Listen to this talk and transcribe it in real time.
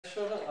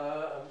lecture,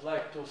 I'd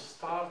like to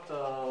start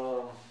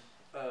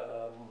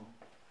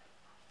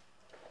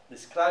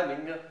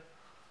describing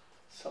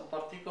some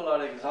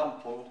particular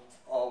example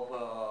of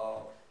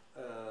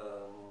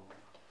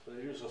the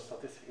use of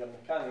statistical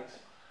mechanics.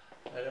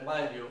 I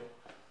remind you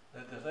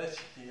that the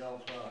recipe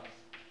of the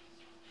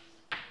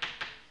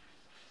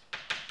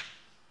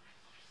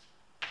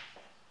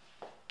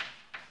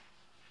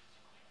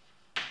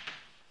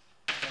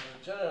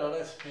general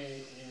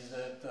recipe is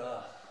that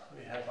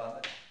we have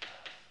an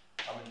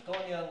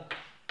Hamiltonian,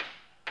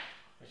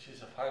 which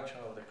is a function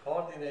of the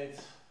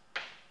coordinates.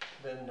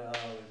 Then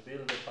we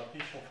build a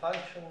partition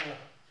function.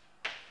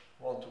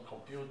 We want to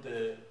compute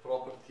the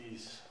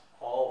properties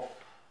of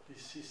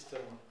this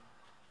system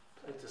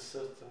at a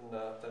certain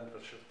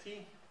temperature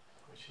T,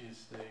 which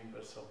is the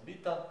inverse of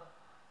beta.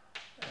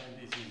 And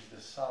this is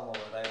the sum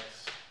over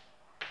x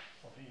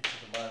of e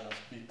to the minus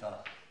beta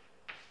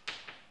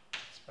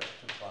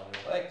expected value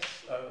of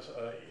x,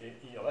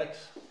 e of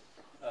x,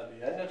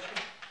 the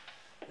energy.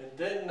 And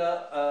then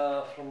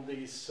from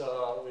this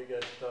we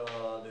get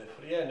the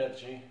free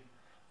energy.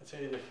 Let's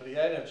say the free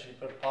energy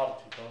per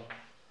particle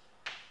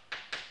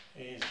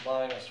is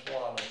minus 1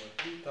 over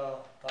beta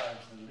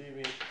times the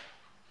limit.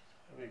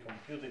 We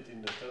compute it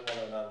in the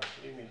thermodynamic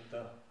limit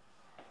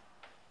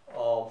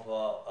of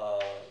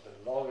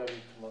the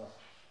logarithm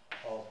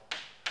of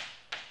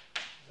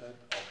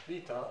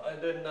beta,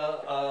 and then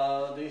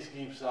this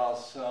gives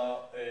us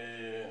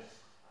a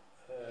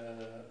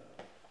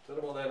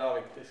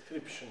thermodynamic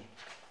description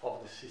of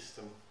the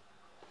system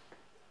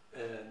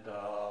and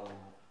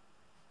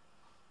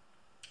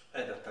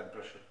at a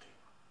temperature T,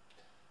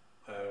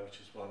 which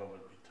is 1 over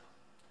beta.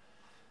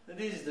 And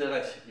this is the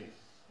recipe.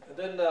 And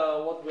then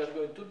what we are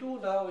going to do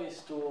now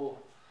is to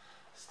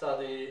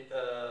study,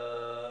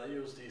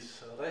 use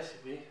this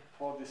recipe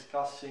for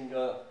discussing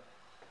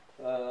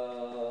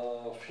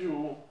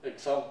few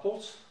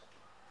examples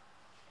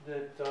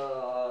that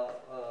are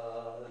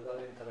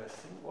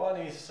interesting. One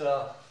is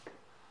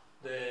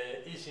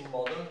the easy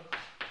model.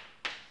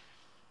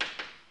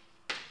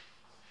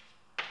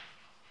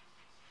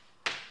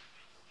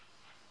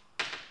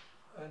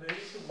 And the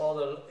easy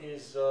model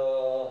is a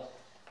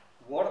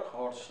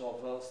workhorse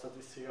of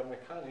statistical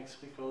mechanics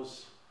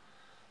because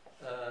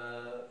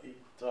it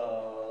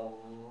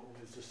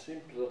is the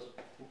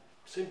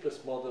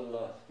simplest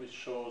model which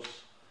shows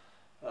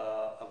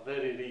a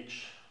very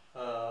rich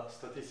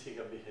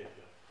statistical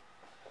behavior.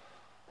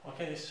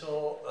 Okay,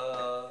 so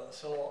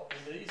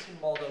in the easy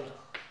model,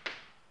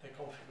 the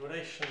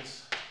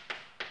configurations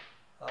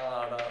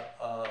are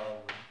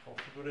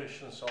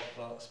configurations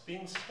of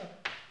spins.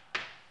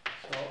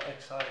 So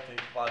xi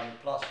take value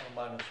plus or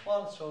minus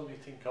 1. So we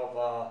think of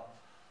a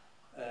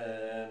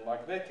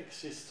magnetic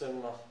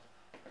system.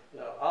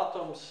 There are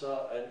atoms,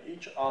 and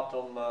each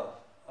atom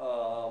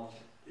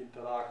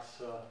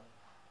interacts.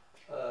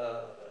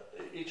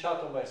 Each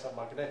atom has a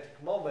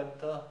magnetic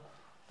moment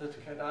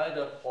that can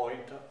either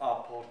point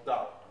up or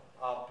down.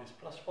 Up is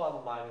plus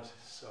 1, minus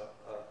is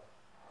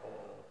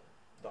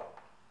down.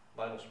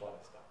 Minus 1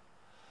 is down.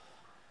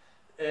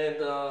 And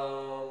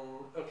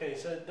okay,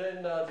 so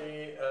then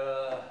the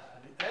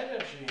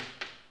energy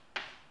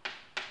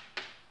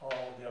of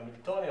the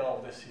Hamiltonian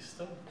of the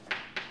system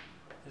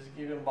is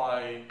given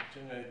by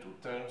generally two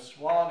terms.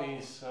 One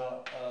is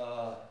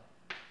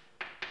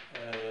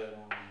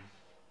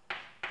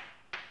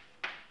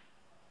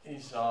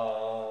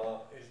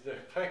the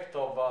effect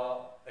of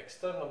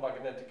external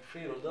magnetic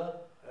field,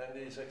 and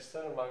this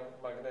external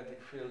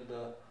magnetic field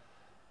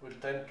will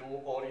tend to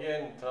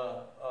orient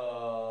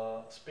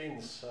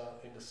spins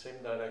in the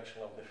same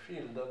direction of the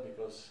field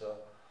because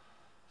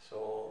so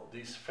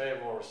this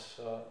favors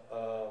so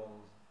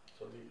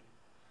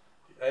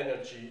the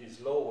energy is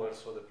lower,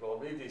 so the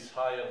probability is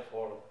higher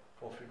for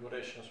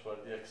configurations where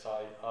the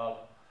xi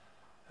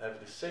have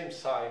the same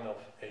sign of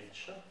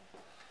h.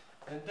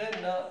 And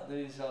then there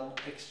is an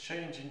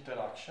exchange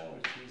interaction,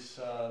 which is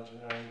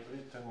generally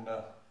written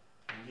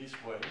in this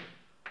way.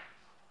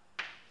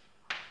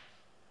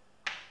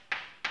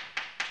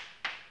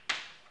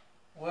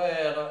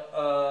 Where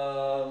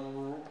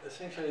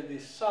essentially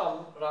this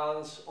sum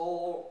runs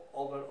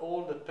over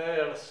all the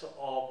pairs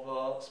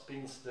of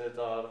spins that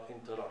are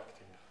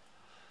interacting.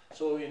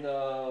 So in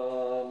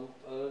a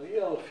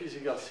real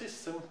physical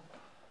system,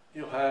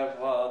 you have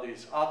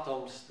these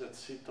atoms that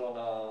sit on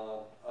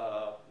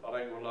a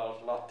regular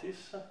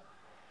lattice,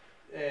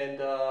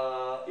 and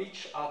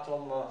each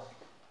atom,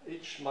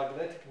 each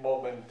magnetic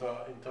moment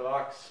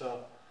interacts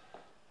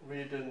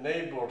with the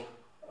neighbor,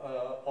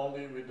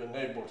 only with the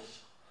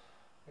neighbors.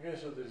 Okay,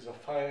 so there is a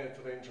finite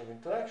range of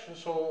interaction.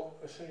 So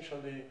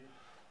essentially,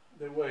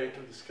 the way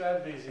to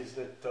describe this is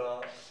that,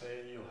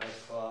 say, you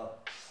have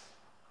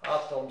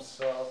atoms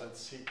that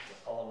sit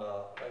on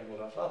a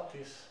regular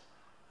lattice,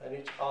 and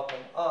each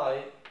atom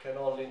I can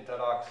only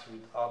interact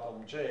with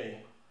atom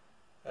J,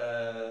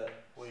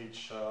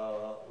 which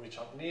are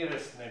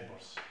nearest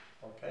neighbors.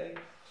 Okay,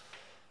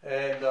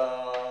 and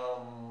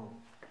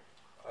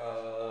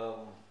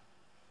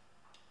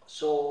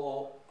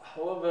so,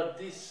 however,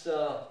 this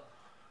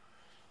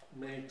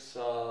makes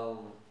the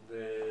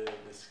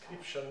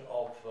description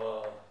of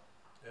the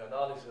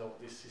analysis of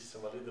this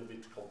system a little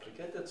bit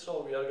complicated.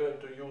 So we are going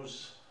to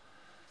use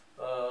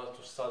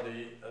to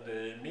study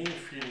the mean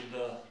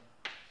field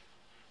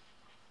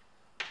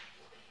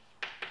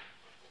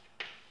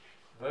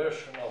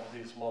version of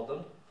this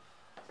model.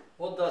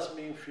 What does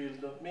mean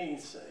field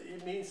means?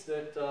 It means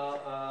that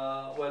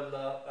I'm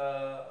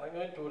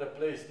going to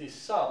replace this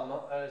sum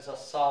as a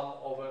sum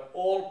over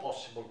all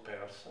possible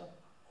pairs,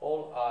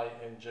 all I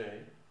and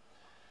j.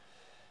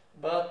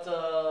 But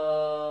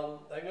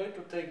I'm going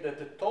to take that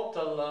the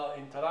total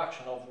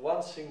interaction of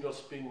one single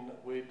spin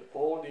with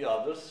all the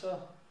others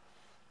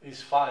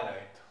is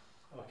finite.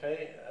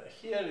 Okay,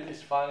 here it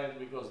is finite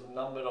because the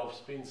number of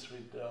spins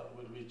with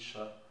which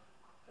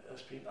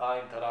spin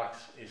I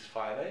interacts is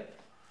finite.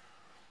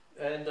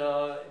 And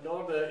in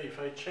order, if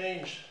I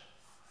change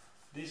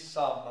this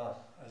sum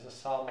as a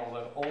sum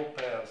over all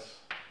pairs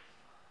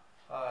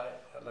I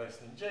less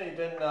than j,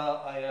 then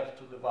I have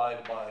to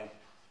divide by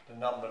the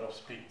number of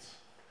spins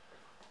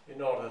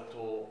in order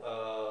to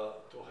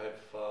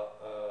have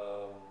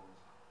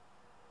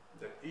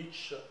that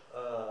each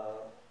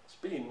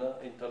spin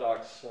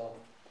interacts,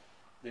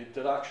 the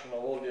interaction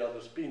of all the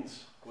other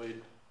spins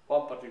with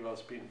one particular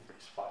spin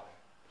is finite.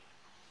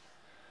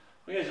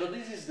 Okay, so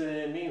this is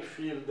the mean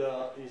field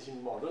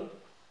Ising model,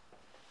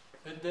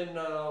 and then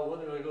what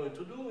we are going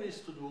to do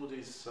is to do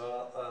this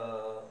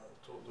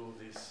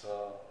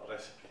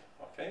recipe.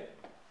 Okay,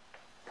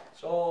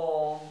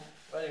 so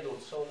very good.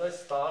 So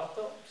let's start.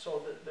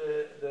 So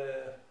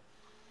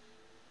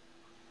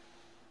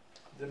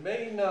the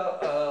main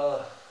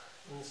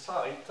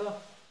insight to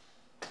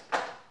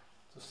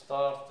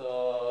start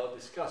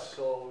discuss.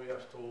 So we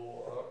have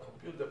to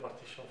compute the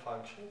partition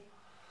function.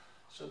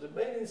 So the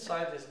main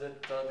insight is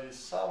that the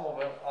sum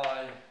over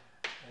I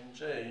and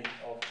j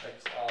of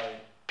xi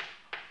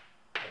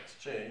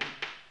xj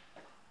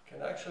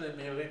can actually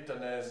be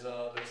written as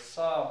the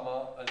sum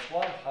as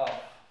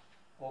 1/2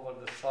 over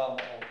the sum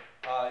of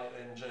I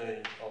and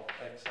j of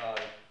xi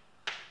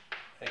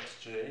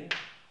xj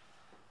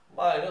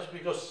minus,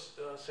 because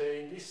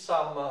say in this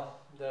sum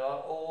there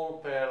are all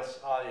pairs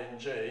I and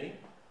j.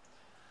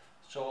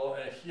 So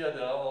here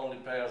there are only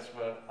pairs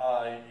where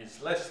I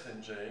is less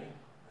than j,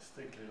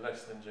 strictly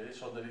less than j,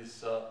 so there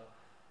is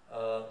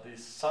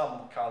this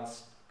sum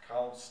counts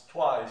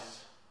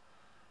twice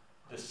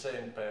the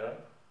same pair.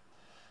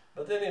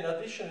 But then in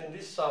addition, in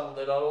this sum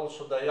there are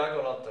also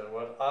diagonal terms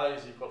where I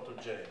is equal to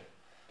j.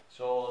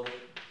 So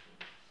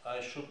I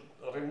should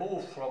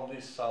remove from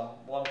this sum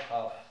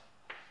 1/2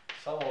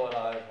 sum over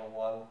I from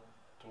 1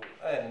 to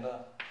n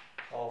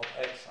of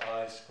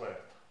xi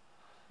squared.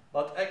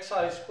 But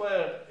xi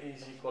squared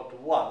is equal to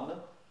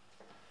 1.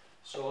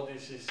 So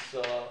this is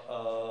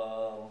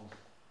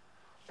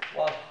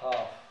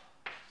 1/2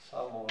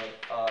 sum over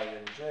I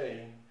and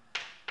j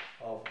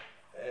of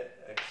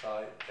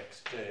xi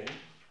xj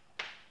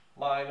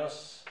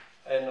minus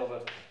n over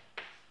t.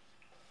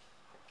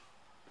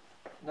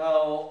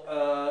 Now,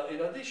 in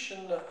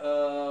addition,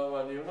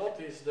 well, you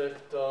notice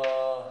that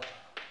the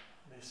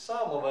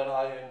sum over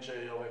I and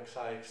j of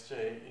xi xj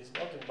is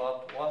nothing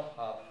but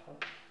 1/2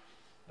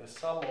 the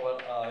sum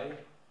over I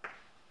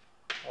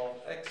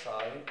of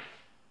xi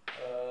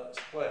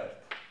squared.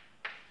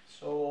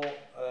 So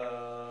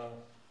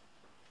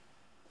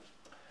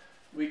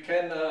we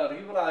can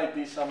rewrite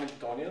this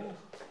Hamiltonian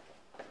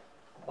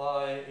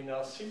by, in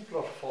a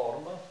simpler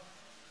form,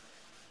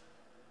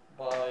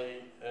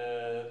 by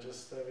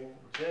just having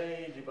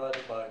j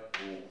divided by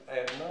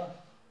 2n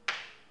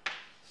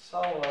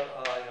sum over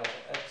I of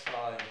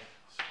xi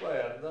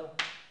squared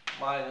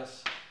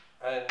minus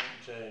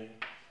nj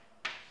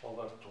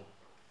over 2.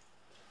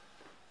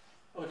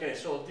 Okay,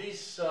 so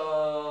this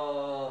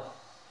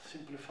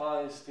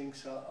simplifies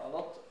things a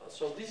lot.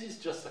 So this is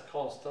just a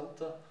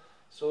constant,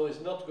 so it's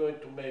not going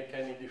to make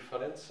any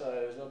difference,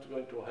 it's not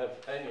going to have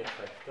any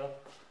effect.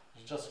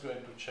 It's just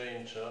going to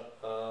change,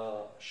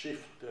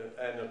 shift the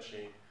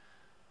energy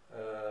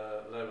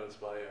levels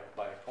by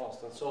a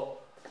constant. So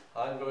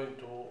I'm going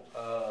to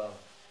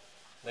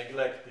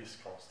neglect this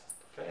constant.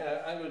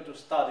 Okay, I'm going to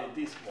study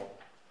this model,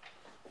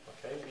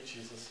 okay, which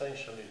is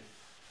essentially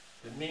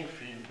the mean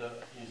field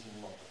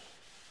Ising model.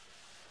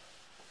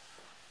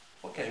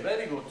 Okay,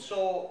 very good.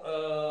 So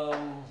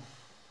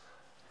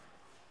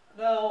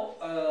now,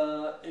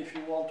 if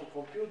you want to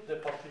compute the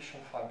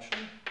partition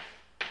function,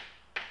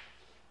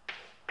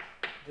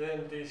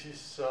 then this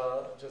is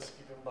just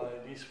given by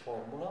this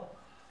formula.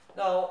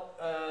 Now,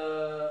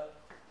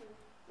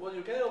 what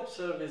you can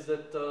observe is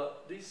that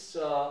this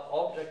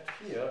object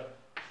here,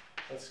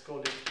 let's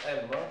call it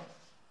M,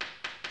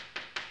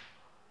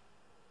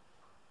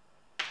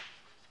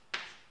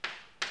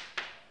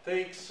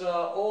 takes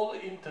all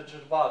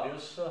integer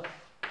values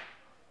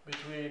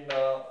between,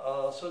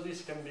 so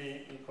this can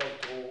be equal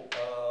to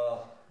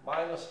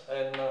minus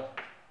n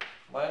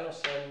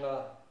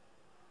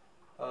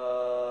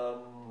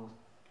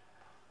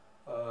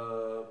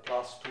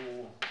plus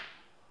 2,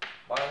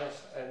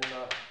 minus n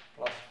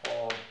plus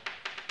 4,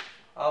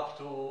 up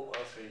to,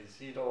 let's say,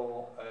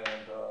 0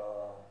 and,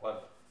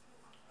 well,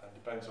 it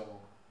depends on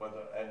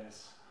whether n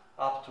is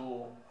up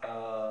to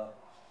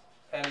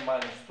n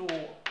minus 2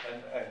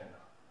 and n,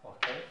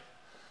 okay?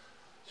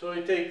 So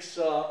it takes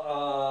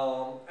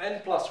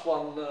n plus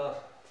 1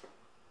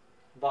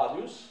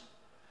 values,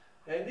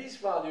 and these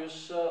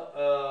values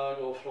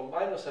go from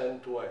minus n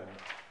to n,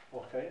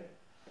 okay?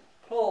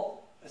 So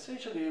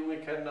essentially we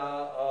can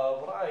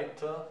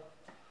write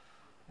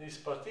this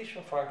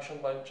partition function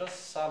by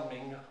just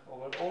summing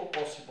over all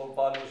possible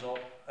values of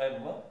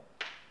m.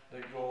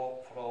 They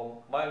go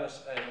from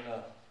minus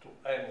n to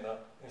n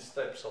in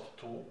steps of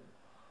 2.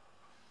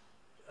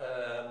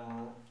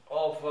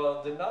 Of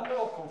the number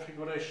of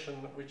configuration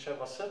which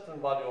have a certain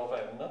value of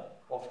n,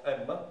 of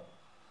m,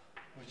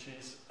 which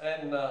is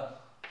n,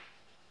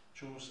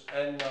 choose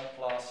n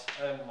plus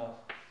m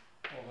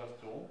over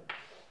 2,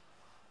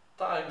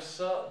 times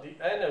the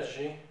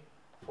energy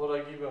for a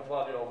given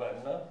value of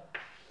n,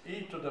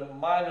 e to the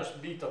minus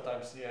beta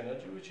times the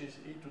energy, which is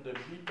e to the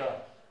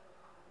beta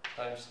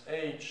times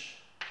h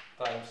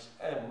times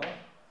m,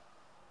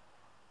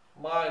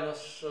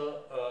 minus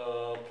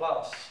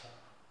plus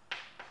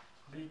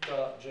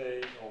beta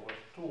j over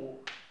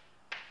 2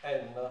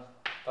 n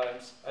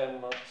times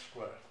m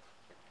squared.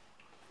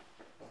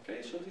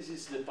 Okay, so this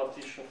is the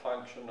partition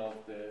function of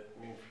the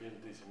mean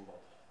field Ising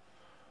model.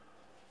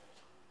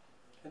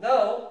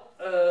 Now,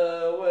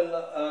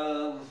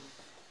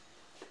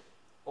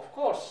 of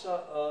course,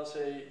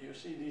 say you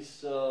see this,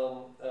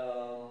 so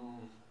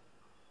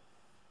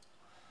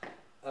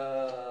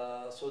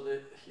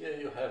here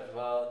you have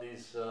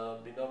this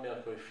binomial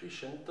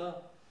coefficient,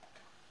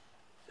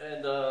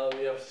 and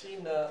we have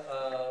seen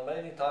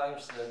many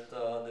times that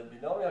the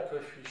binomial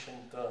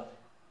coefficient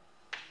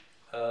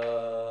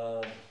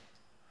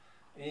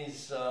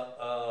is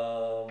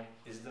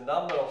the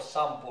number of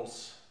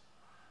samples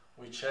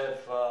which have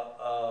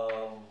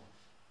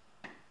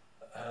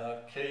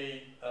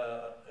k,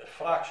 a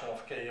fraction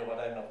of k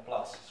over n of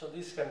plus. So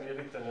this can be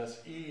written as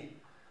e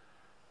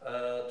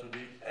to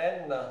the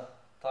n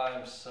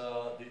times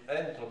the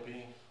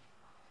entropy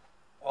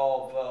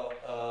of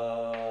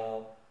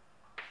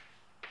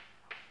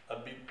a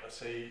bit,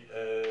 say,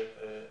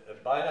 a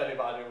binary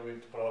value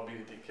with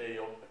probability k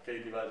of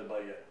k divided by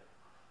n.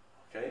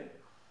 Okay,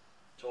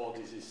 so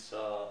this is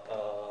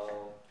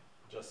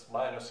just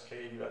minus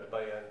k divided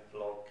by n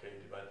log k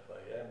divided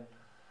by n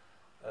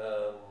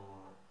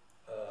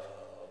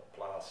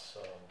plus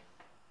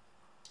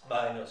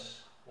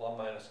minus 1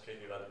 minus k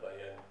divided by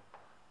n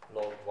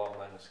log 1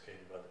 minus k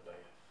divided by n.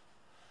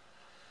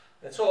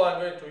 And so I'm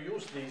going to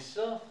use this,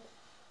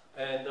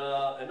 and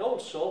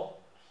also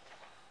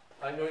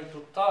I'm going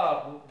to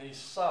turn this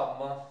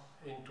sum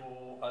into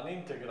an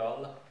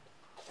integral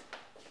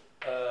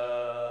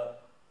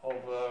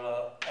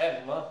over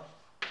m,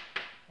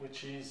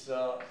 which is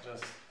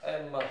just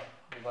m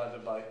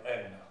divided by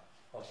n.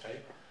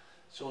 Okay,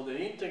 so the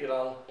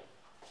integral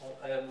of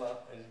m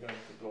is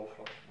going to go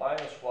from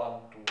minus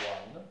 1 to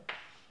 1.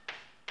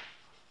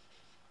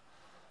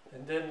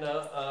 And then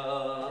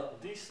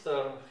this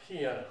term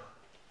here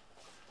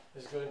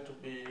is going to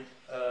be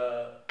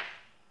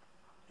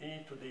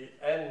e to the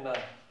n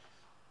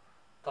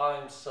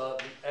times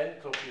the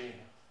entropy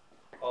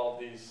of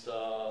this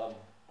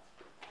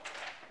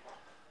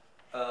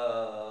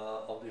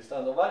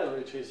standard value,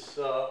 which is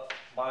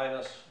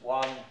minus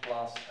 1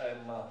 plus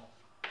m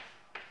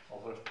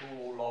over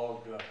 2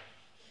 log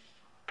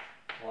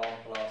 1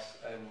 plus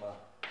m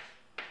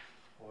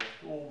over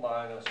 2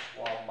 minus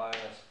 1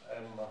 minus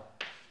m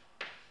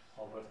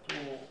over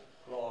 2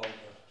 log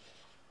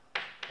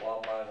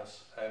 1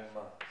 minus m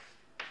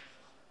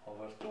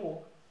over 2.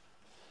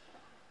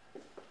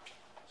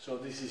 So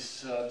this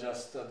is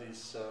just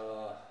this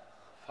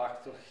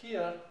factor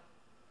here,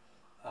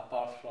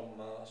 apart from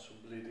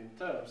subleading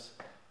terms.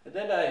 And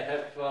then I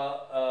have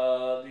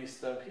this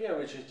term here,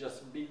 which is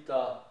just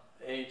beta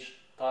h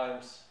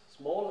times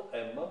small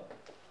m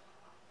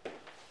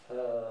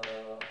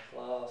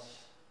plus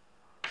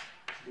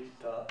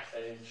beta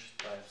h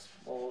times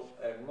small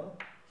m.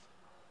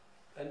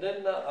 And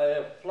then I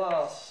have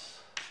plus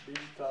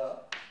beta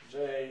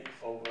j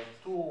over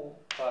 2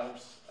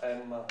 times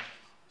m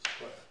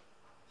squared.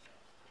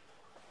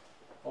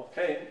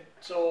 Okay,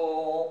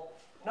 so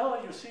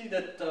now you see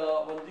that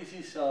well, this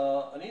is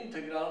an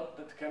integral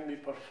that can be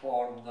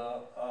performed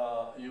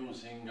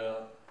using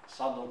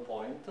saddle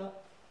point.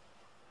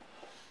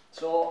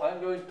 So I'm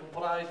going to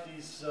write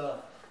this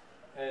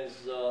as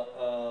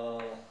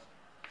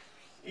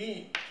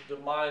e to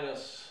the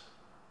minus,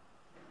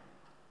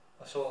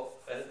 so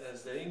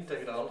as the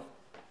integral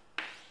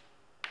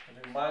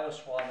between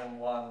minus 1 and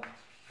 1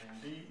 in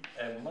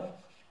dm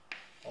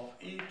of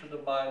e to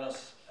the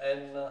minus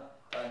n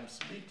times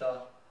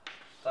beta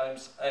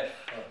times f,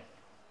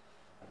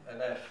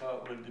 and f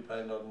will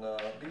depend on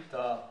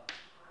beta,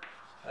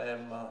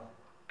 m,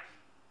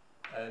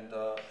 and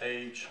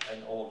h,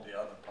 and all the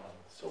other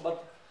parameters.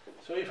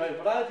 So if I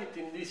write it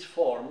in this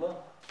form,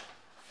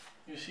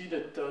 you see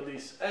that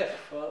this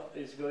F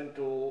is going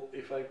to,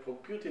 if I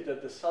compute it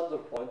at the saddle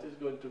point, is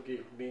going to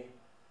give me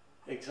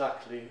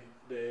exactly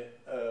the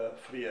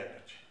free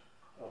energy.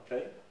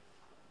 Okay?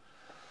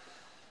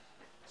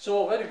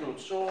 So very good.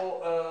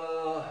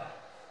 So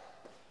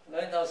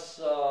let us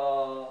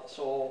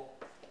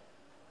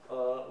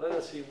let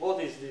us see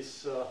what is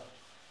this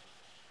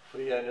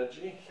free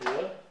energy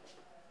here.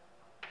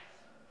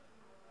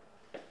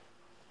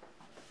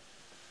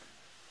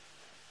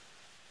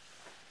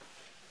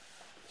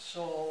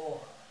 So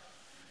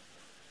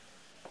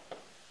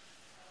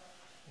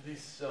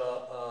this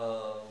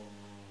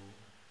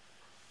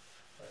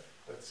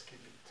let's keep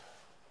it.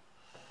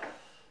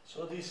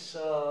 So this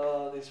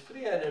this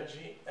free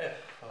energy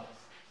F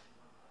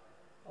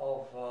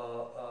of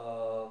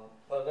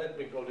well, let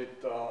me call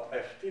it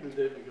F tilde,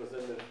 because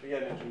then the free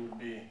energy will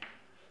be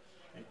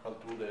equal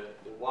to the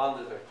one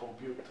that I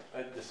compute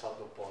at the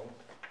saddle point.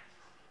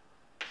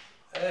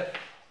 F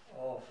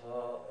of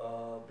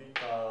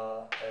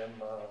beta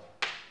m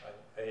and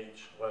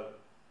h, well,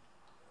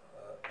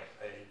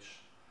 h,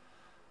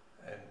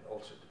 and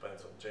also it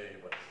depends on j,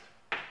 but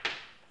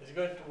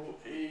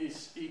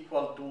is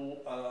equal to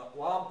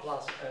 1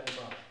 plus m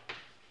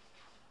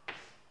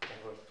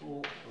over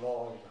 2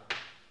 log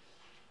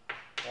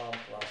 1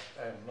 plus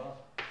m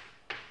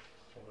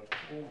over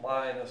 2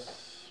 minus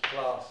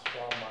plus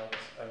 1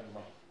 minus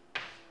m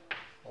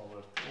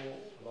over 2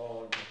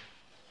 log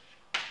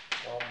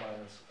 1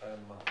 minus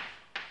m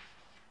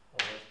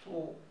over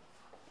 2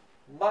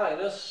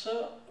 minus,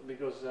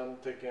 because I'm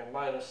taking a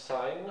minus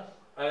sign,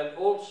 and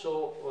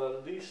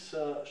also this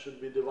should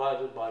be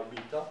divided by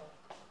beta,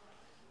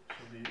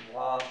 should be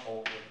 1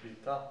 over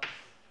beta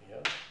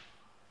here,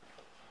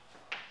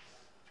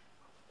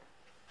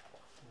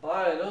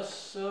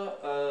 minus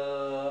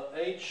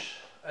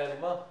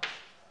hm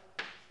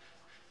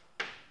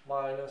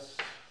minus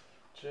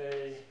j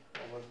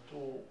over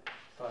 2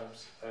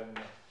 times m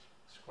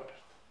squared.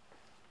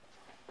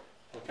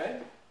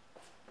 Okay?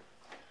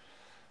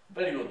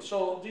 Very good.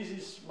 So this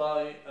is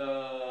my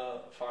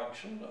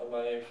function,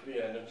 my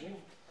free energy.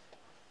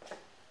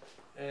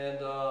 And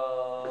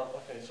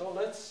okay, so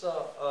let's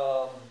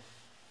the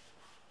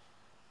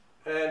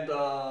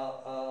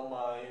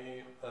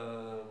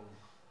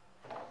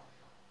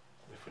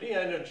free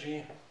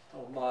energy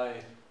of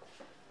my,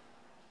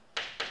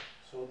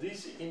 so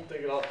this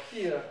integral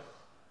here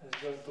is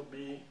going to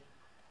be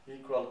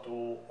equal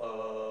to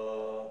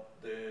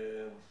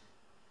the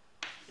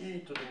e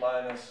to the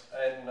minus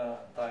n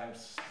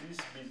times this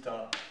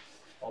beta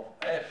of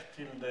f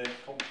tilde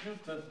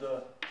computed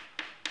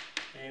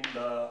in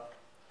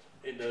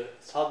the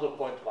saddle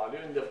point value,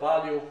 in the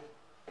value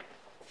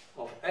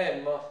of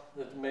m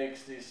that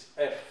makes this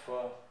f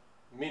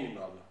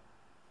minimal.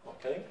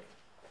 Okay?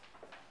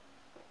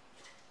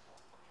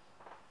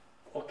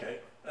 Okay,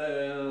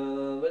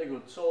 very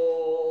good.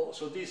 So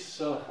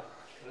this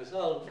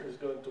result is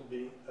going to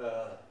be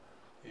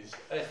is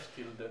f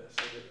tilde,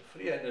 so the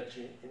free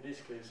energy in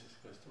this case is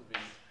going to be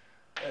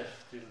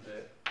f tilde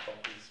of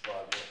this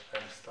value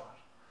m star.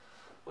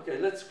 Okay,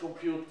 let's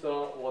compute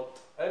what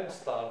m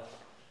star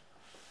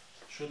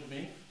should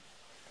be.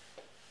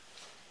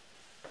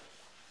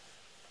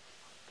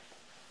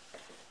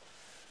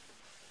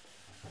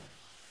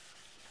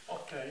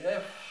 Okay,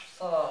 f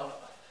star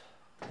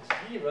is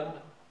given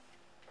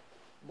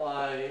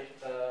by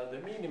the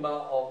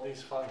minima of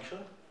this function.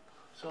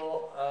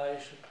 So I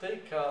should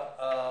take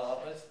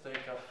let's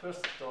take a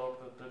first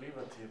order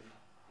derivative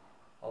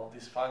of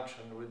this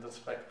function with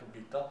respect to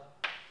beta,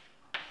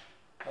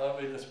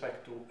 with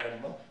respect to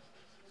m.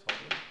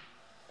 Sorry.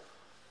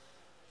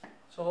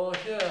 So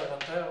here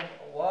I have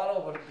 1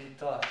 over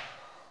beta.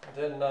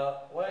 Then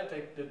when I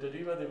take the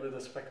derivative with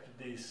respect to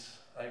this,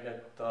 I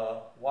get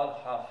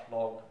 1/2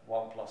 log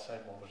 1 plus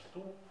m over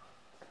 2.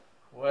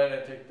 When I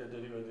take the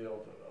derivative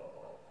of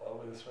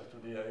with respect to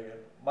d, I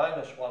get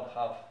minus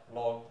 1/2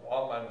 log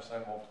 1 minus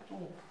m over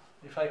 2.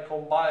 If I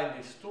combine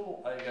these two,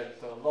 I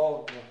get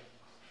log,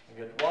 I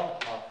get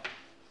 1/2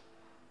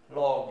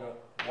 log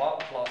 1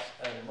 plus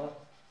m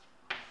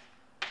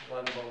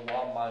divided by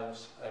 1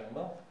 minus m.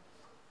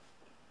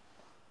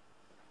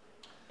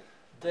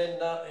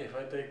 Then if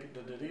I take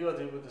the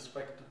derivative with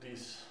respect to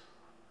this,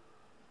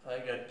 I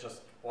get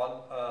just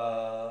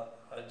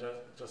I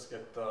just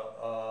get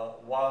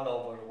 1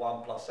 over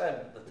 1 plus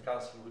m that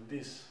cancels with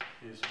this,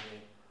 gives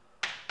me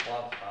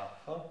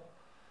 1/2.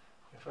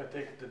 If I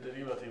take the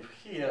derivative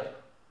here,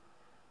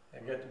 I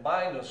get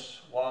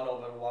minus 1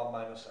 over 1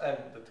 minus m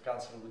that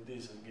cancels with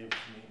this and gives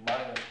me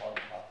minus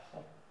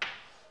 1/2.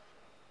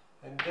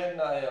 And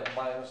then I have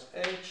minus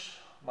h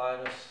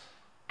minus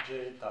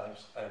j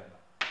times m.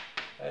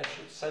 I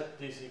should set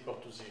this equal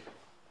to 0.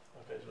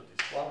 Okay, so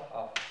this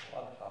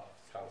 1/2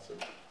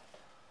 cancelled.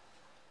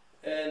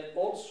 And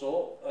also,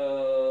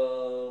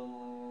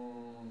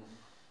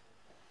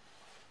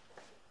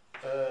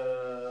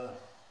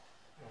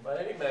 you may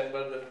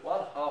remember that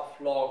 1/2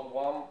 log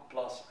 1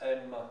 plus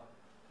m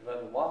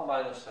divided by 1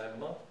 minus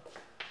m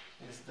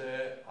is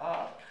the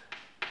arc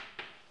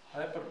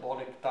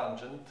hyperbolic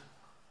tangent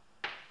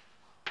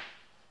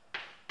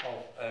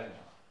m.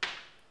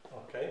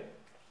 Okay.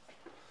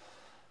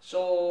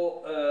 So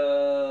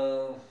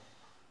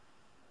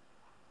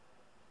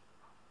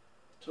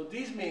so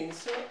this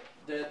means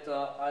that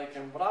I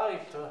can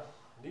write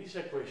this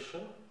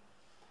equation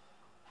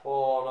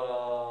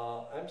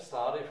for m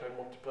star if I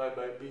multiply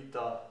by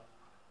beta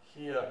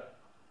here,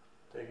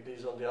 take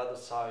this on the other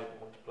side,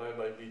 multiply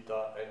by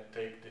beta and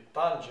take the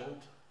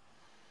tangent.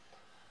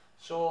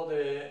 So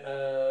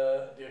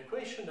the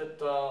equation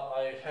that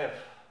I have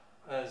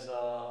as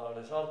a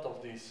result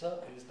of this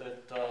is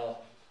that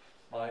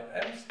my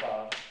m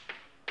star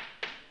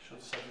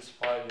should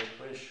satisfy the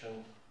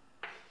equation,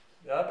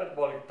 the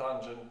hyperbolic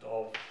tangent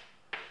of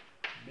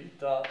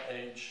beta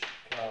h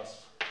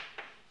plus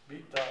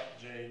beta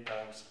j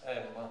times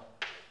m.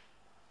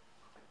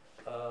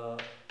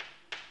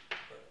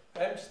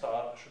 M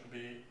star should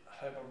be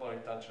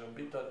hyperbolic tangent of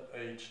beta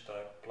h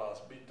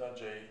plus beta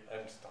j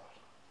m star.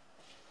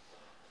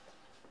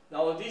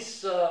 Now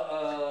this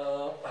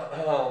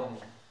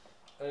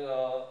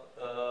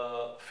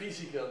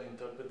physical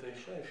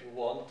interpretation, if you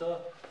want.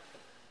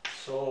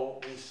 So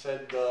we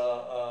said,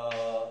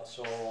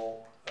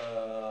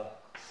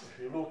 if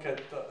you look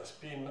at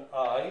spin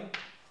I,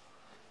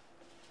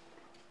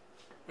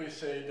 we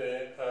say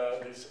that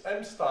this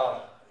m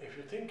star, if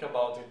you think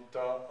about it,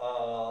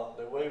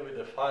 the way we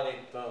define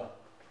it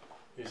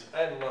is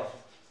m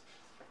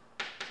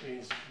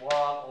is 1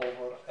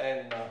 over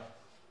n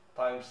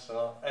times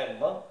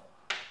m,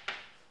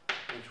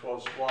 which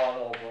was 1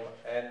 over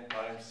n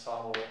times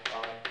sum over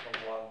I from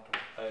 1 to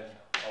n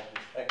of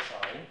this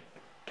xi.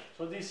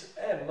 So this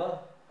m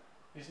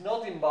is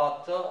nothing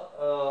but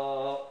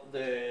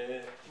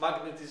the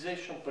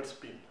magnetization per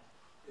spin.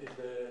 Is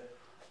the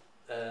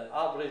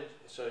average,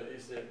 so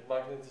is the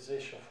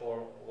magnetization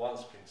for one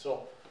spin.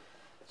 So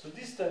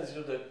this tells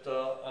you that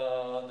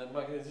the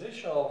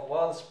magnetization of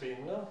one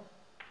spin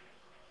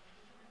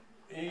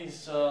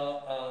is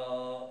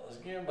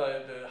given by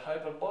the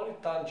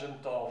hyperbolic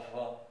tangent of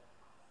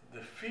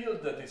the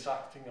field that is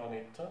acting on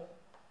it,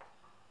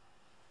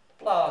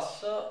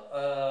 plus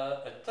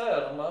a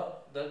term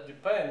that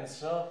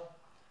depends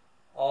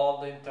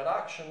on the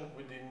interaction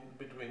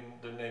between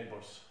the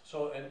neighbors.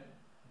 So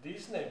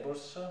these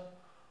neighbors,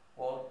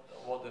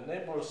 what the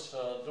neighbors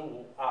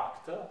do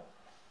act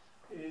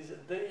is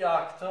they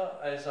act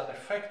as an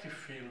effective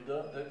field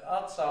that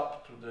adds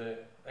up to the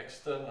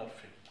external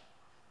field.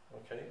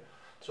 Okay,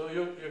 so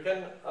you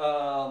can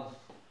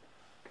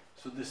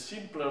so the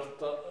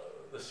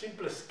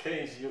simplest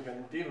case you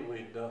can deal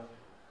with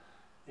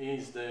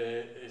is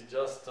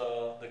just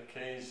the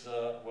case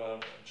where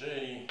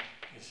J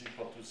is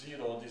equal to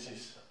 0. This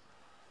is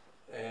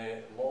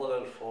a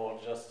model for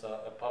just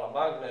a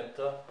paramagnet,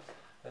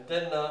 and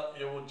then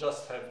you would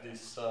just have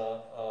this.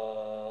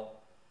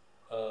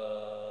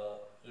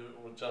 You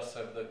would just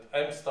have that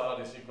m star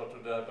is equal to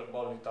the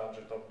hyperbolic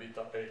tangent of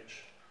beta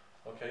h.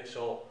 Okay,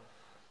 so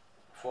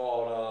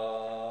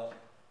for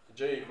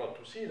J equal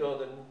to 0,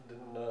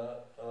 then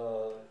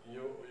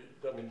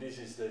I mean, this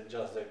is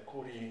just the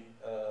Curie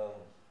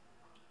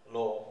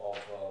law of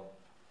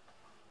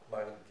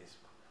magnetism.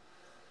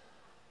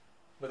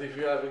 But if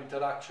you have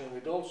interaction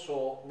with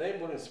also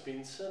neighboring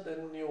spins,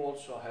 then you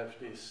also have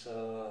this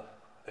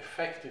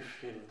effective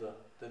field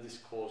that is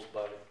caused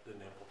by the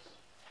neighbors.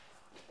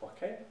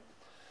 Okay.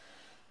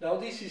 Now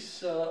this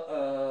is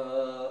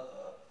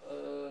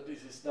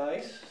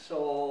nice.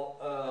 So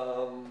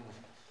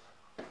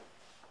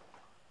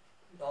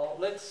now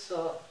let's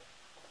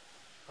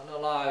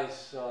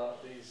analyze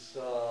this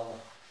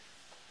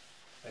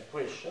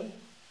equation.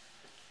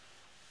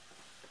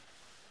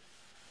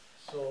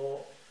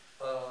 So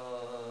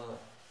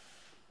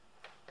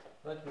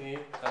let me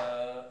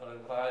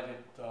rewrite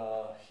it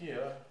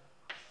here.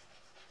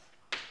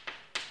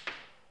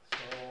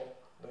 So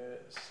the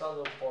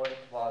saddle point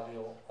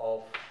value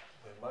of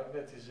the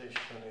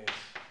magnetization is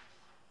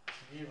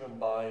given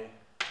by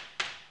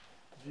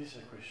this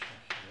equation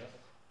here,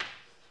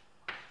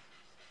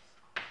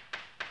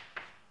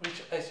 which,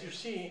 as you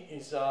see,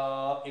 is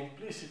an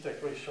implicit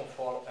equation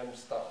for m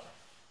star.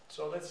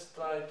 So let's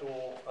try to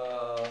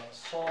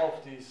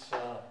solve this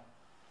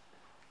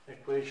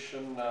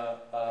equation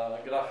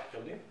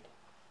graphically.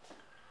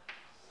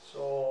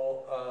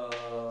 So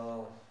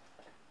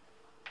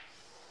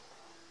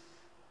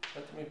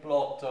let me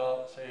plot,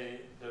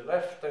 say, the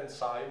left-hand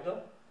side,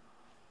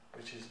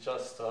 which is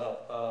just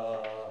a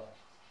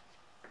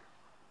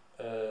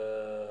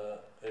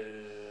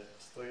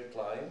straight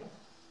line.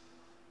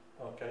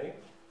 Okay.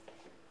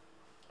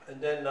 And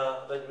then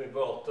let me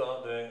plot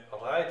the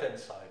right-hand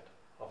side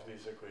of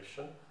this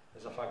equation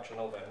as a function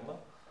of m.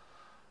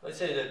 Let's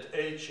say that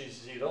h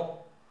is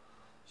 0.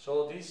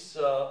 So this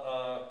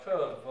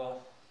curve,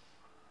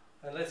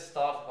 and let's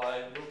start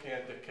by looking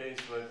at the case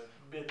where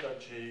beta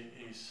j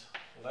is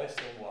less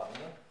than 1.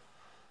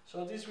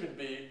 So this will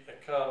be a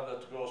curve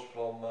that goes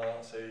from,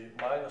 say,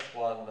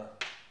 -1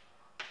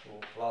 to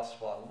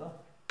 +1,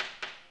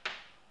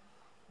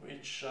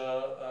 which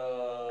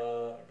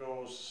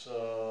goes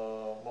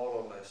more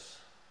or less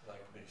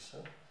like this.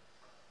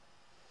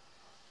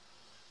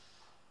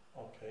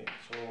 Okay.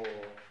 So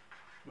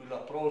we'll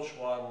approach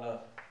 1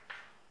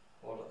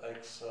 for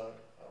x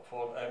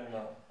for m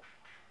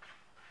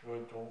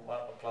going to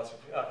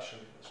classify.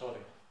 Actually,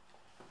 sorry.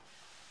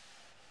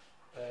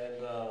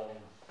 And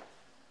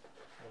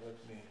let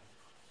me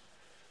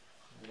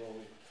draw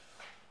it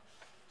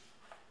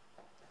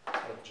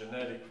for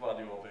generic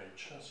value of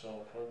h. So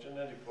for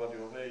generic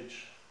value of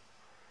h,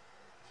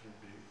 it will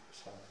be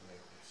something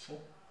like this,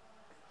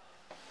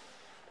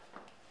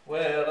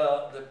 where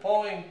the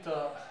point,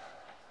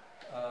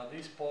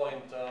 this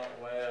point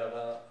where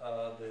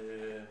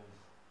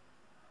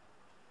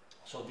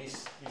so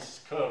this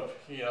curve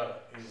here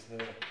is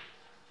the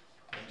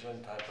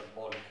tangent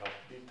hyperbolic of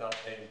beta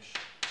h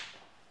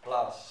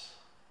plus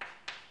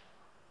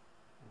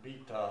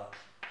beta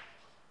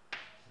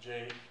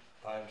j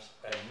times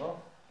m,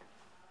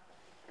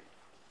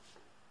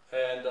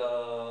 and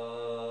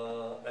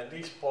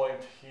this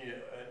point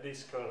here,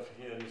 this curve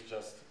here is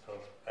just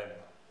curve m.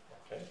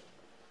 Okay.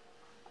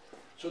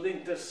 So the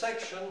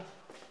intersection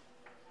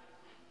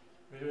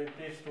between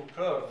these two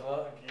curves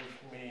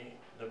gives me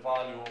the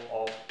value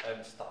of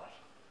m star.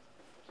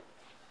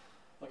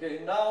 Okay,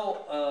 now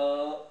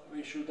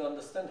we should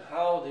understand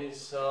how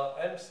this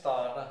m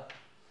star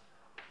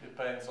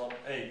depends on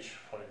h,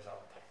 for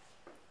example.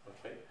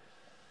 Okay.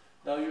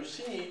 Now you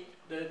see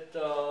that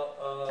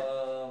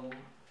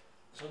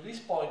so this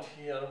point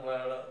here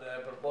where the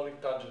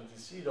hyperbolic tangent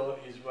is 0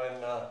 is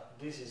when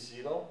this is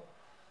 0.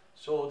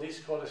 So this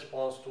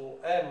corresponds to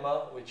m,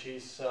 which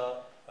is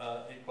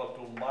equal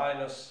to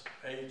minus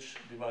h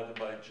divided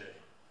by j.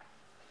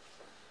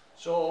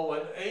 So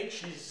when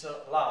h is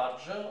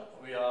large,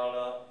 we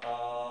are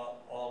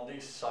on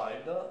this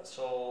side.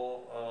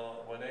 So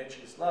when h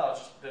is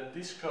large, then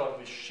this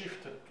curve is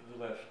shifted to the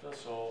left.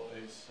 So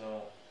it's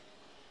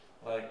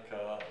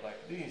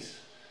like this.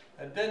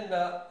 And then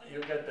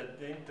you get that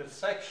the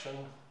intersection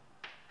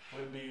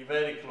will be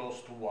very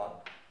close to 1.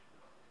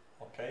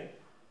 Okay?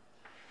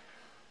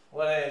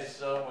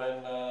 Whereas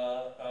when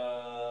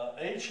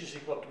h is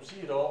equal to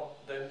 0,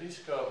 then this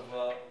curve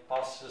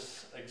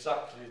passes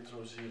exactly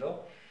through 0.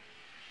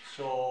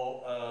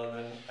 So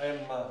then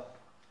m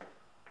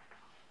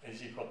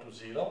is equal to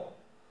 0.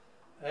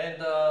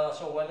 And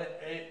so when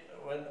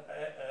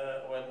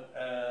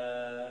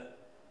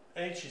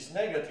h is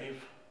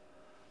negative,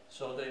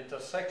 so the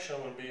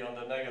intersection will be on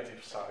the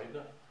negative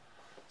side.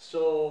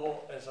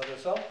 So as a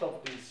result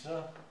of this,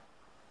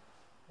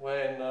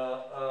 when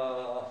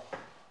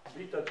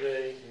beta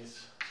j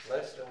is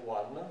less than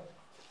 1,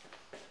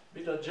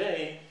 beta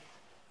j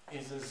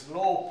is the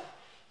slope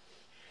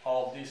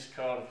of this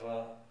curve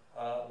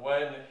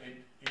when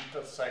it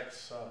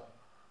intersects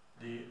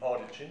the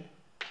origin,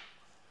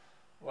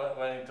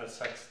 when it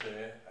intersects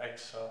the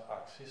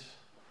x-axis.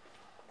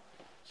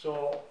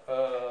 So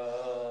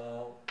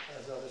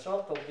as a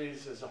result of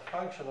this, as a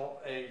function of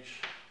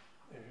h,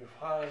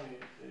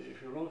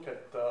 if you look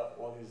at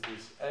what is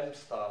this m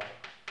star,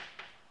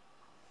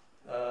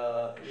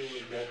 you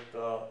will get a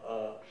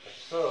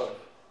curve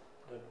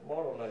that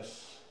more or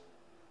less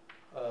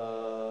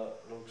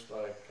looks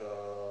like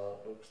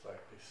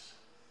this.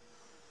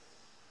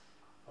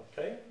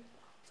 Okay,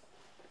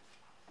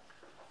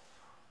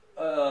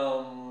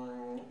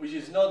 which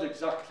is not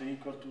exactly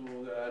equal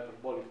to the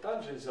hyperbolic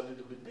tangent; it's a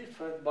little bit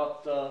different,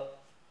 but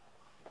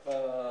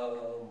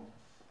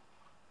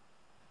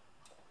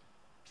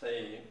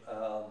say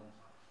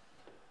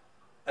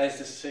has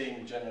the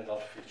same general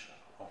feature.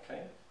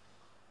 Okay.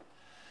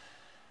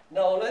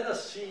 Now let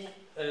us see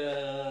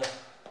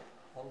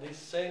on this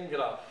same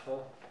graph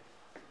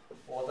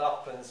what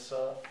happens.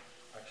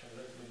 Actually,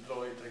 let me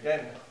draw it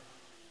again.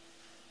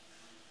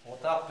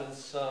 What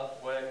happens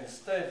when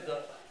instead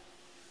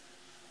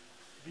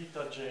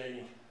beta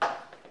j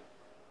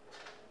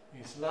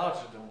is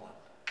larger than 1?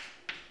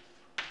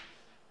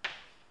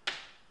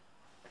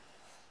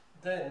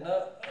 Then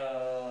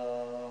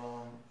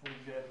we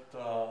get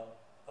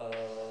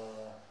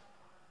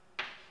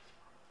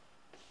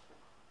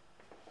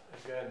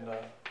again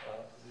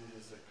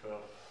this is the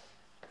curve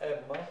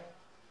m.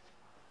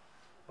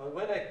 But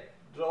when I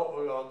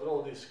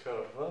draw this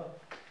curve,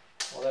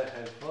 what I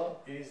have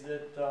is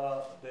that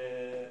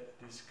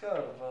this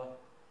curve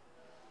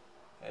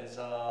has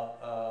a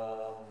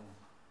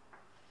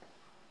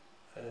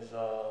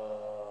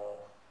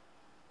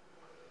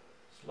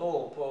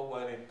slope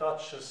when it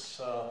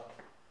touches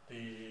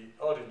the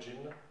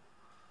origin,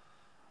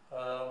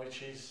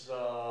 which is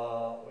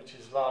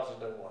larger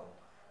than 1.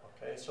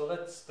 Okay, so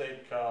let's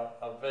take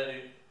a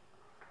very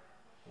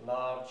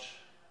large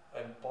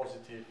and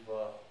positive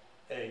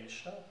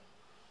h,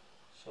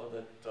 so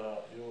that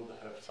you would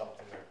have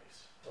something like this.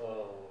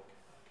 Oh,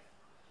 okay.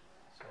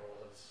 So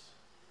let's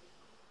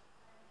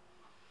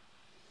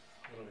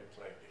do it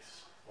like this.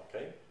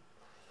 Okay.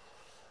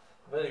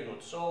 Very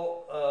good. So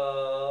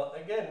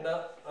again,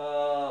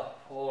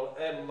 for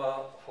m,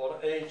 for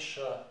h,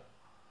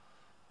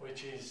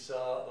 which is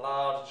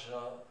large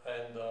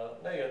and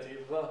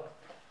negative,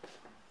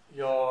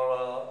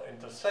 your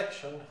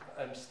intersection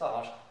m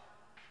star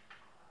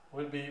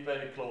will be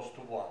very close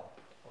to 1.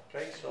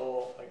 Okay.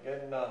 So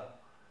again,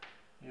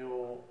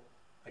 you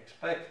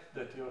expect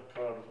that your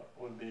curve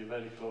will be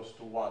very close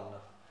to 1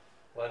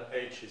 when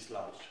h is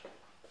large.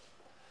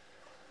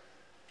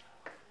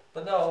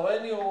 But now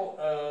when you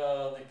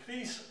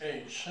decrease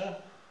h,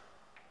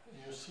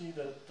 you see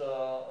that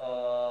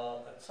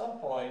at some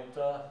point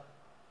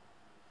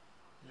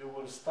you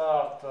will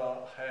start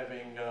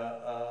having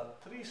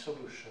 3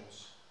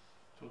 solutions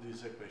to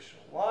this equation.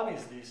 One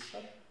is this,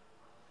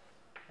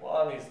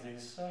 one is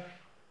this,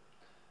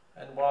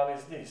 and one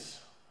is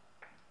this.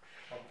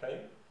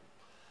 Okay?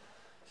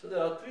 So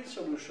there are 3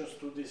 solutions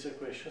to this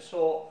equation.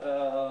 So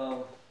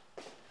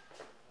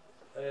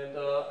and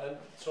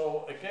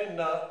so again,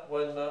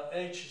 when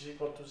h is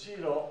equal to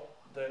 0,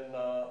 then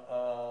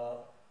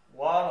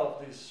one of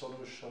these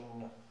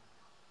solutions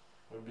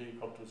will be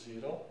equal to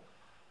 0,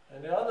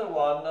 and the other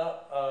one,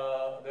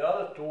 the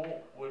other 2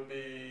 will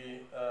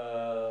be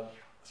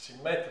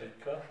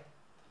symmetric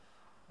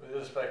with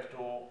respect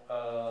to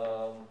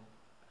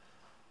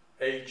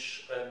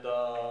h and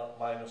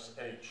minus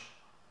h.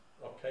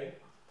 Okay,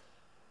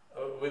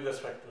 with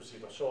respect to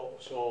 0.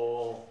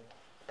 So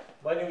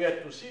when you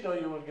get to 0,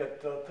 you will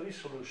get 3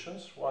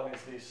 solutions. One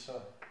is this,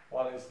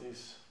 one is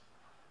this,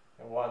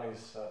 and one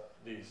is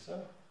this.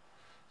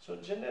 So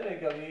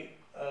generically,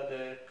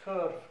 the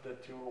curve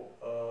that you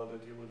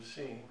will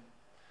see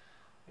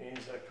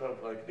is a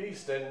curve like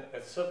this. Then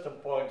at a certain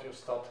point, you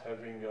start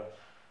having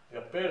the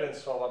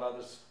appearance of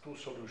another 2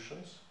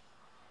 solutions.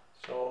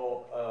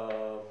 So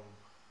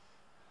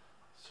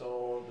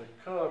so the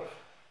curve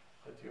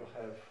that you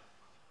have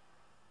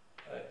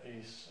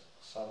is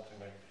something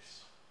like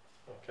this.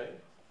 Okay.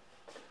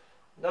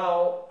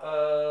 Now,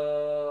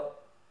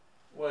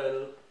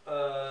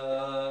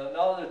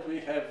 now that we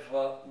have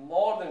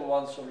more than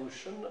one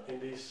solution in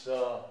this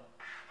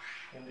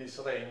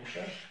range,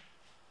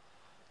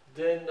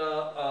 then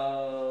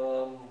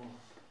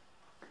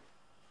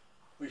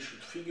we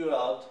should figure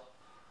out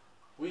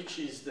which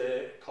is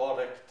the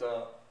correct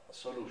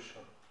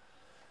solution.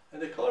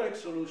 And the correct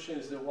solution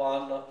is the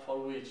one for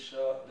which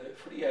the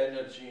free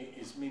energy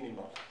is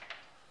minimal.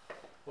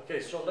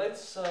 Okay, so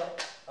let's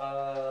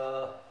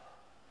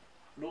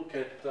look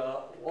at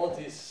what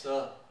is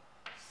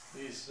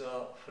this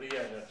free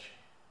energy.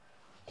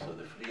 So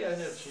the free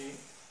energy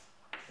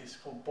is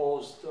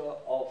composed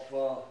of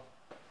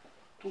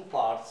 2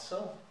 parts.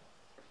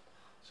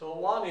 So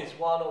one is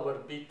 1 over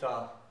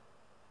beta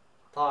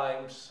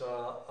times,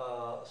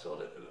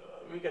 so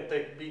we can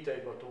take beta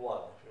equal to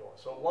 1 if you want.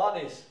 So one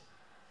is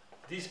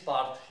this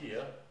part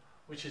here,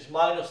 which is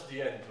minus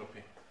the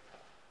entropy.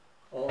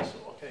 Also,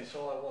 okay,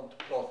 so I want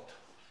to plot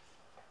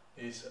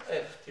is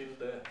f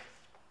tilde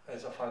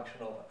as a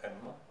function of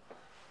m.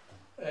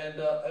 And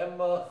m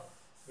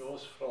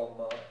goes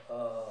from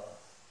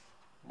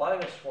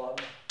minus 1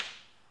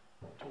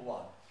 to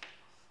 1.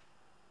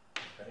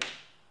 Okay.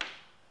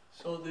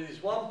 So there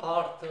is one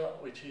part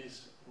which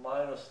is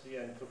minus the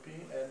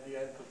entropy, and the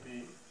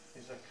entropy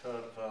is a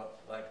curve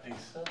like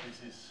this.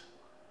 This is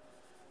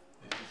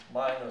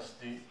minus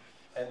the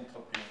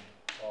entropy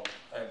of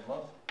m,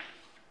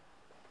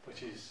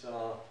 which is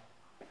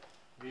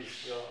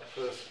this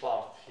first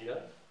part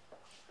here.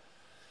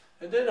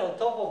 And then on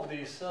top of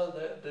this,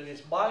 there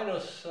is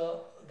minus,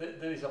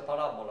 there is a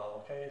parabola,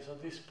 okay? So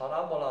this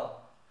parabola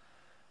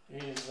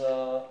is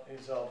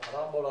a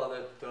parabola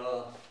that,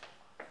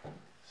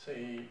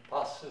 say,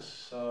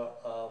 passes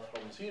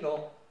from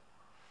 0.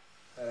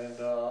 And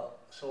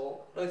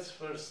so let's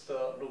first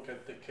look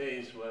at the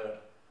case where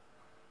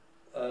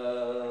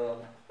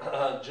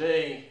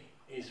j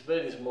is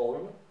very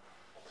small.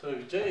 So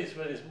if j is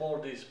very small,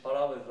 this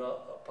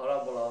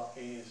parabola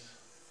is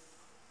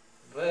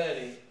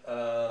very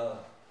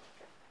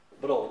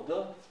broad,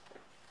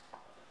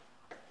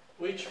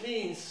 which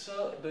means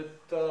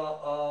that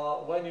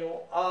when you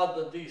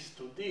add this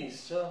to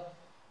this,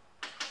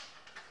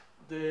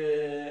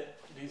 the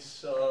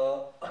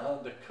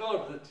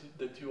curve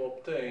that you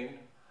obtain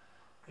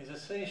is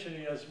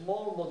essentially a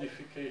small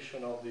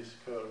modification of this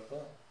curve,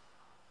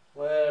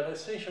 where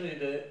essentially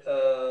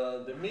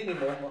the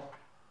minimum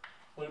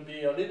will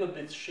be a little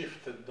bit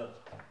shifted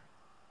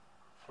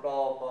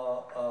from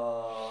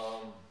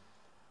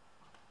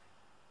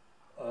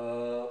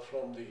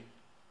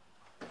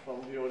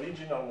the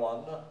original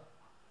one.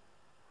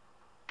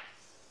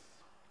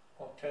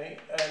 Okay,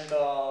 and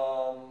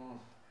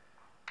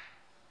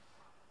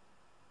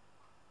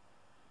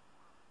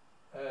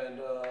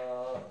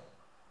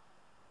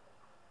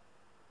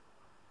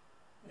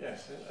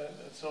yes,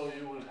 and so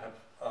you will have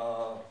a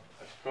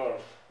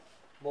curve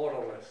more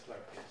or less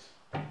like this.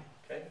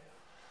 Okay,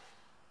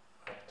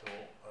 up to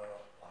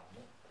 1.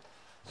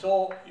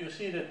 So you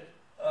see that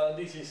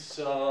this is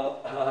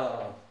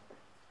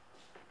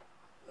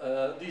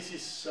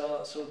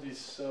so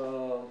this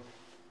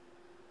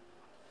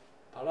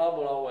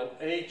parabola when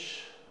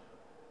h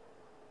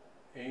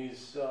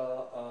is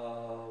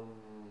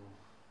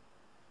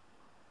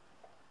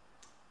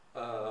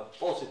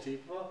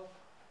positive,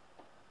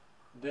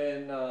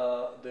 then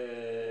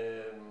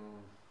the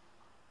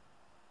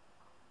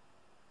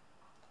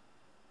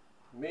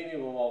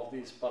minimum of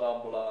this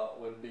parabola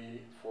will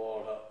be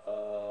for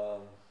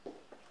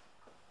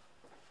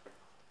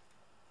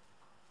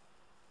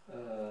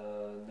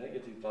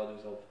negative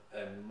values of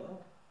m.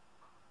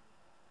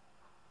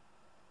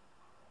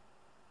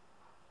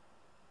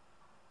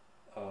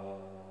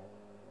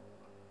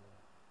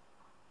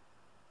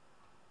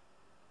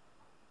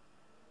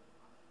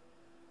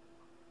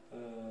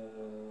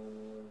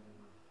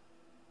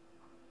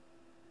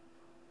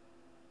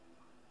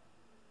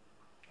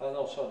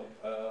 No, sorry.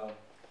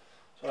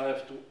 So I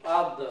have to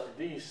add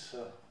this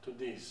to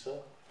this.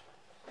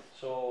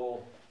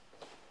 So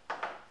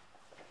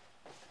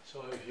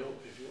if you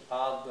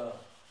add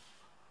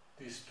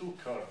these two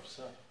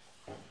curves,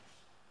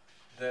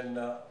 then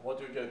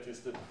what you get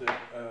is that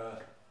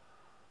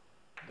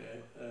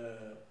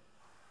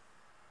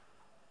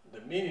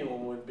the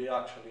minimum will be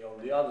actually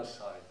on the other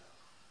side.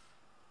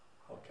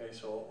 Okay,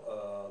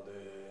 so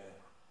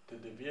the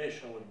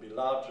deviation will be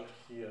larger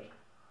here.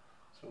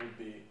 So it will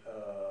be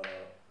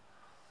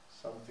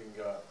something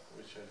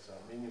which has a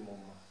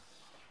minimum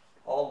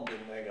on the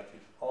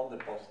negative, on the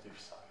positive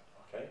side.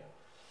 Okay.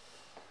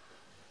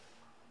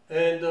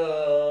 And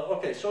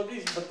okay, so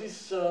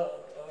this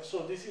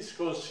is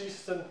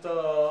consistent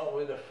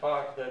with the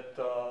fact that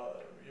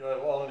you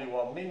have only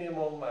one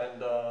minimum,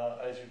 and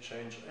as you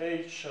change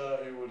h,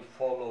 you will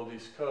follow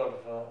this curve.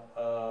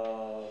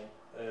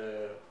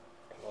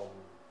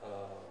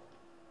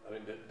 I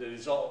mean, there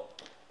is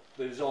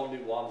only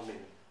one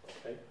minimum.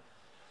 Okay.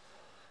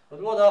 But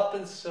what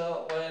happens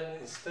when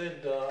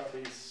instead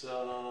this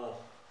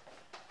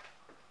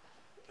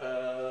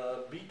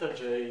beta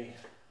j,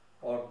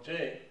 or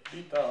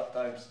beta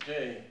times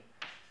j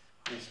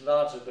is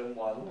larger than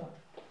 1,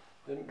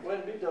 then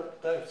when beta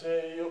times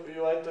j,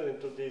 you enter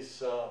into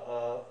this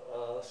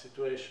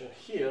situation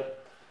here,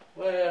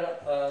 where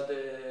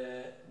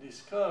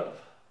this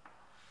curve,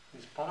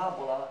 this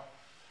parabola,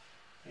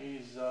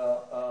 is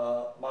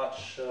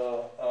much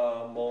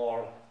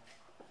more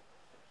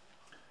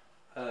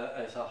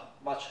has a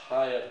much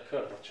higher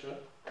curvature.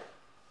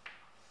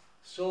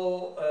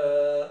 So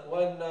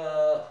when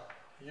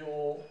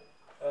you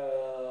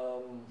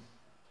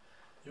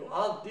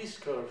add this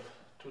curve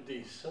to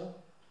this,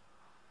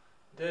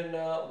 then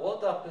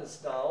what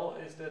happens now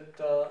is that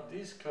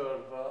this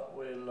curve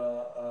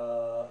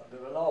will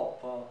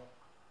develop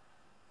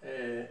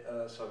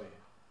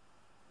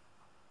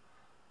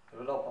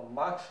a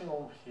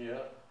maximum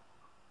here,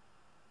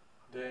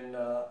 then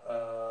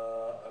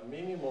a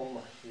minimum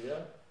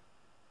here,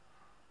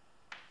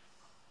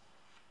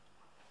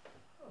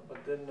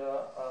 but then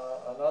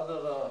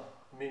another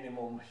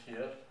minimum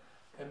here.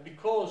 And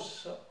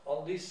because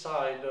on this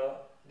side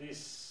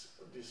this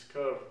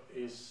curve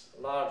is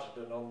larger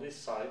than on this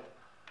side,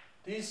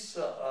 this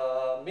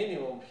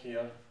minimum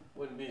here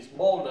will be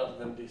smaller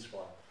than this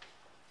one.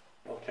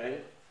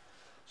 Okay,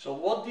 so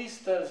what this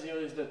tells you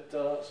is that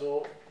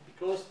so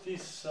because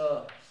this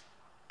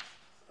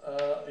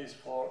is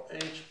for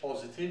H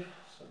positive,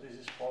 so this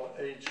is for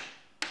H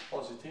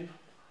positive,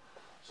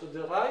 so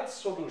the right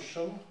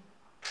solution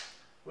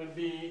will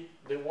be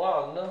the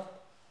one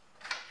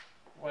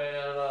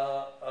where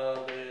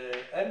the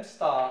m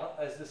star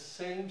has the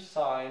same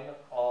sign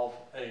of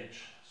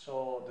H.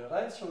 So the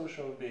right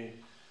solution will be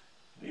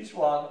this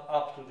one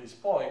up to this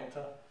point,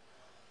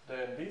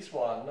 then this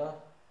one,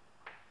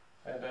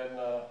 and then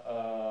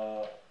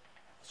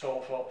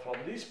so from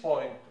this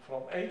point,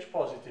 from H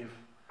positive,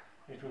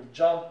 it will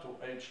jump to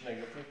H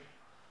negative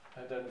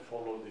and then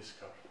follow this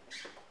curve.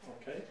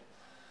 Okay?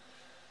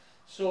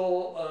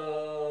 So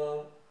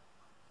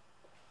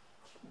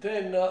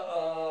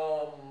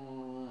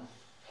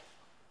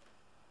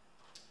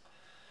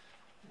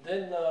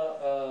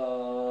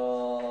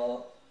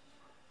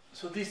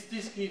so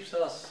this gives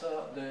us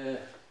the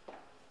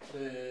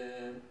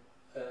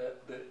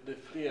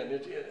free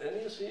energy,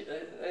 and you see,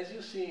 as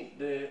you see,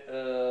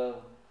 the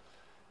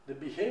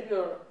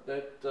behavior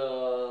that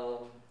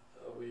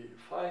we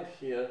find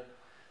here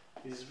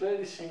is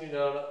very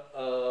similar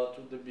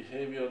to the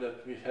behavior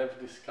that we have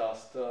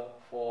discussed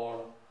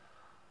for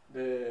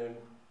the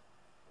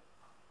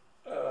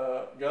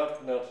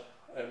Gartner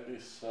and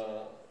this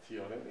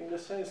theorem, in the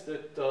sense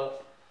that,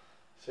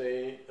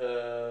 say,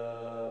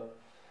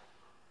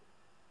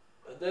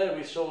 there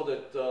we saw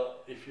that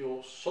if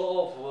you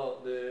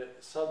solve the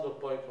saddle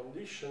point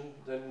condition,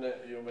 then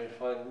you may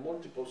find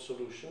multiple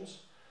solutions.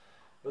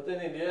 But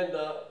then in the end,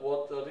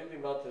 what really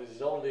matters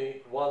is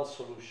only one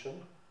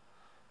solution,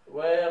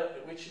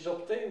 which is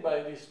obtained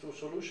by these two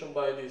solutions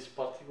by this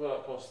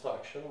particular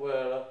construction,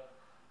 where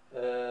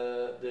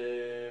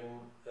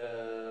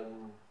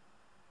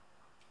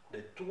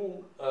the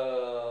two,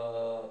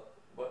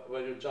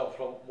 where you jump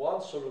from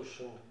one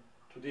solution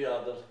to the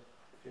other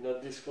in a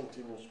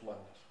discontinuous manner.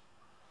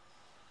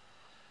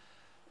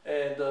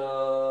 And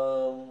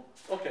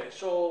okay,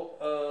 so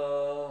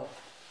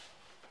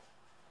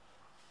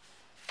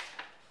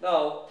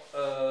now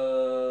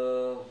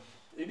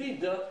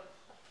indeed,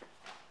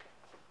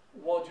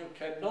 what you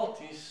can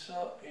notice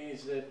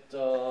is that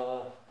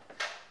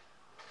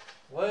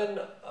when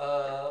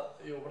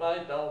you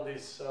write down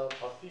this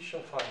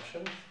partition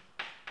function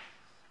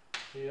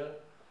here,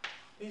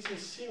 this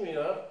is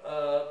similar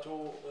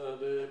to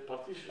the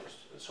partition.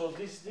 So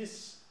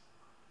this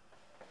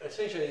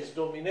essentially is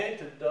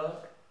dominated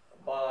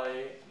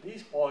by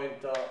this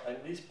point and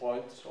this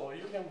point. So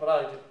you can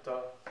write it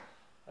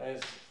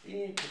as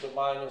e to the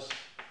minus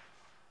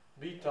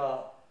beta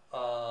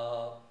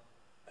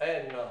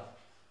n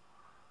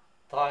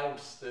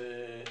times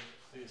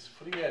this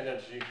free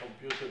energy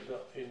computed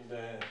in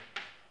the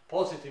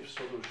positive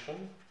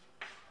solution,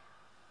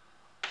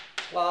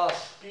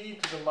 plus e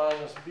to the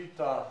minus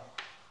beta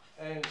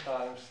n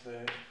times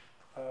the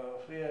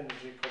free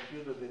energy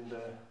computed in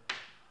the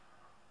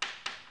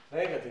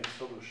negative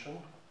solution.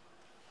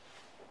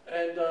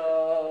 And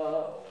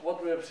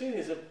what we have seen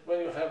is that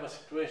when you have a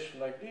situation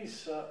like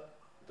this,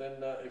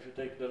 then if you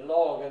take the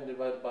log and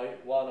divide by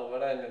 1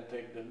 over n and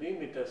take the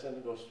limit as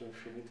n goes to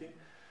infinity,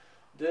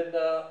 then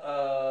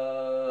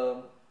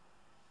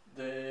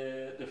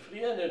the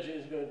free energy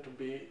is going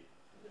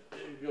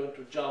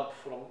to jump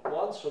from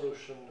one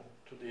solution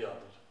to the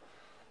other.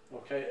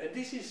 Okay, and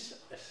this is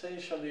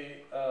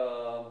essentially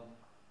a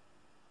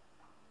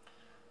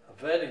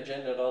very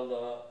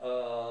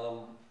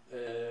general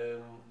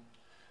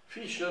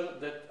feature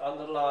that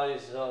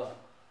underlies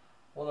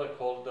what are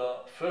called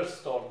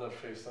first order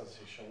phase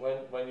transition.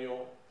 When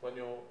you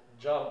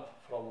jump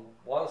from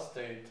one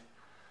state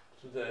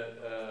to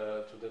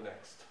the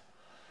next.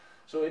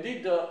 So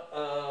indeed,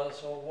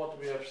 so what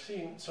we have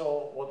seen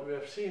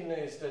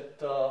is that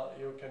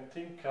you can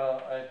think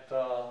at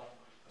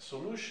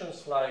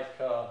solutions like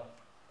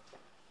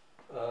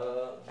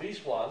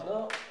this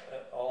one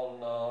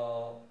on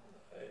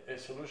a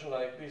solution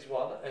like this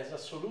one as a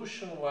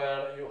solution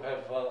where you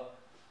have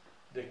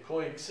the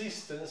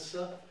coexistence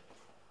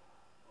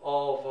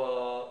of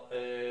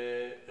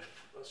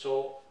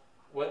so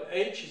when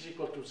h is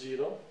equal to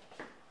 0,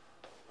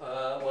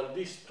 well,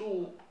 these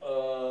two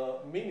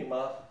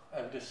minima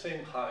have the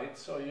same height,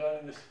 so you are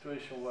in the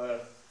situation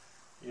where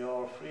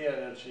your free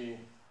energy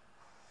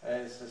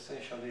has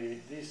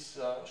essentially this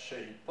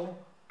shape.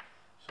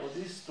 So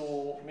these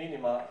two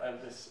minima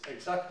have this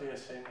exactly the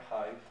same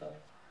height.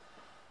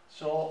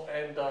 So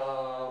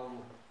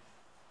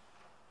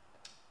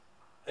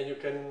and you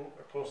can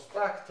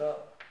construct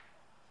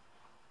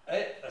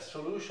a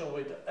solution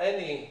with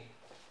any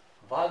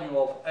value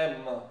of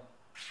m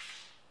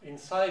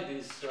inside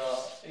this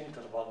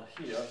interval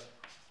here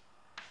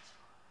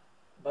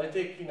by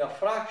taking a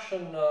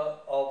fraction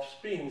of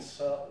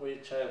spins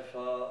which have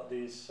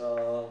this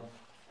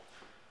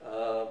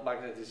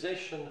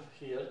magnetization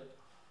here,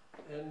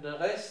 and the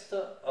rest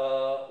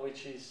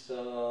which is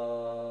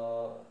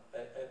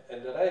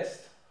and the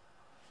rest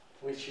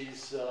which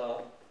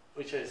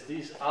has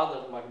this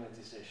other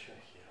magnetization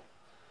here.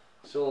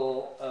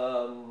 So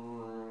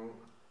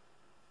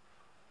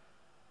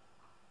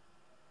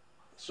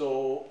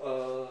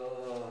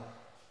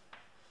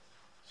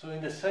so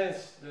in the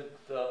sense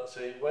that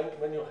say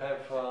when you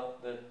have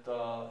that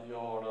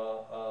your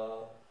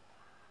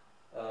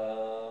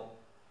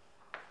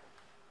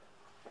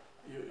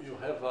you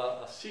have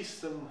a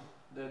system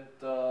that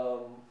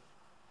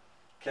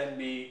can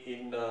be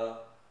in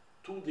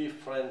two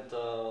different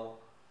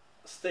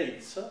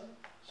states,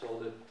 so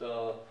that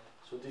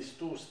so these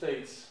two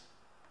states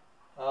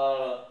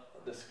are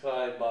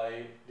described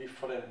by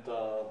different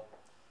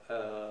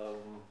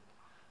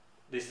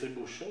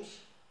distributions.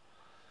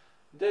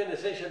 Then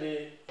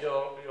essentially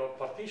your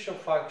partition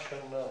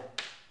function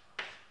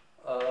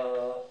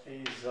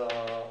is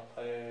a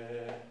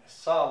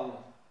sum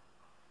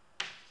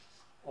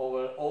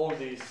over all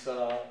these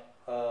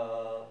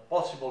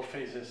possible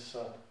phases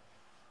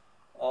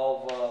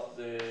of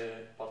the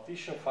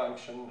partition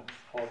function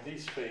for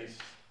this phase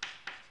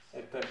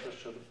at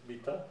temperature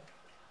beta.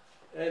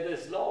 And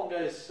as long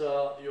as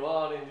you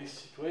are in this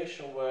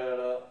situation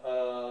where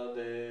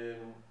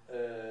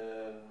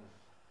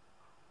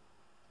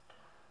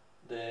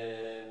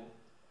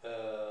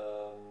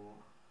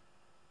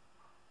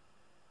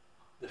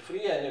the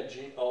free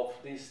energy of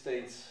these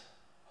states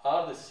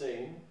are the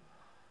same,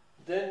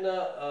 then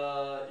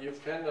you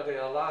can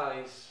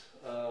realize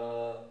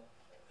a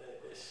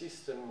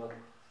system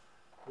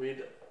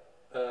with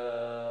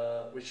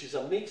which is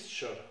a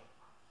mixture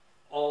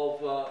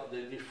of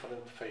the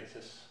different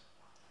phases,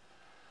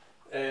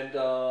 and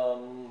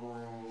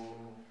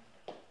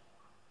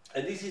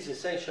this is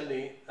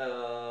essentially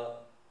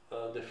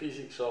the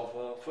physics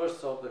of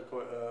first order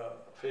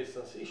phase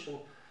transition,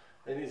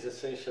 and is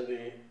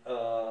essentially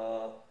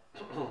a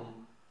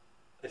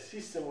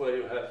system where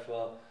you have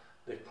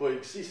the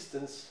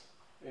coexistence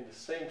in the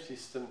same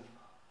system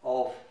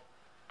of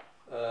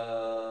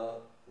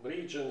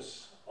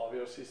regions of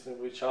your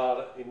system which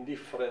are in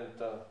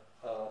different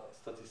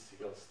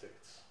statistical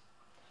states.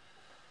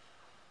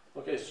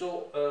 Okay,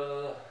 so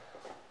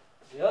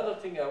the other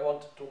thing I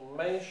wanted to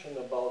mention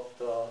about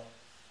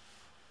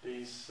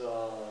this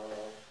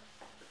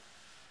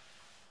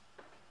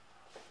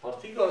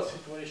particular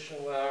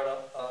situation where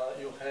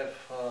you have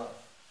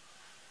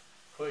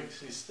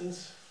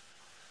coexistence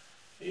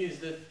is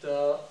that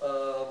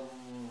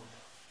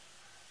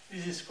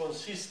this is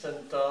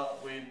consistent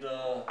with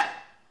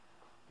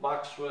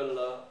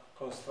Maxwell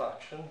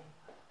construction.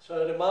 So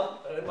I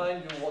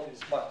remind you what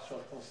is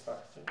Maxwell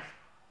construction.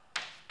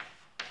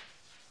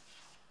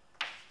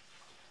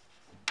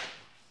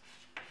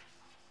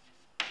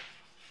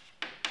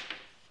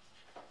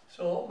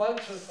 So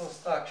Maxwell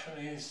construction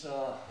is,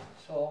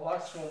 so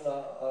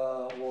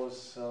Maxwell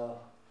was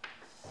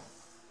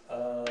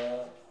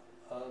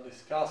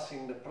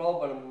discussing the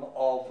problem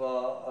of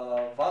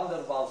van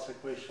der Waals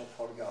equation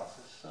for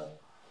gases.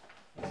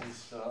 This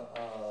is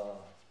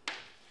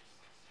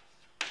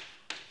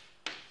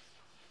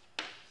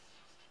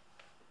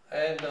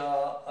and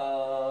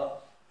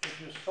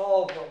if you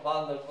solve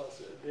van der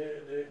Waals,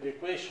 the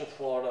equation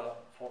for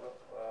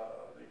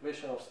the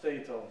equation of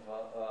state of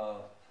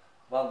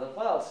van der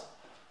Waals,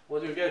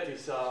 what you get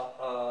is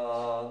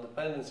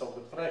dependence of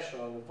the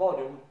pressure on the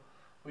volume,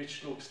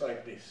 which looks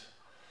like this.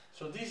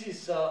 So this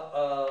is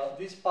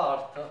this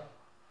part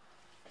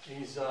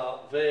is a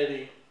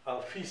very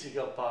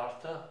physical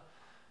part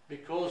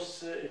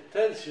because it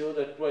tells you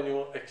that when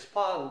you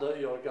expand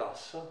your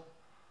gas,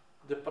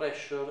 the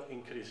pressure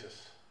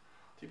increases.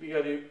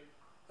 Typically,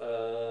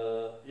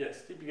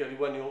 yes, typically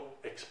when you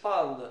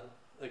expand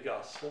the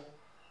gas,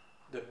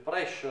 the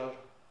pressure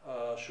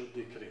should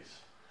decrease.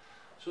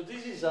 So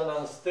this is an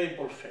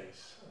unstable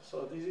phase.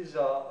 So this is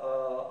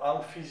a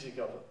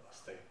unphysical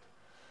state.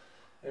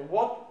 And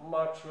what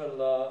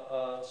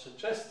Maxwell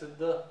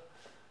suggested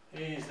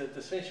is that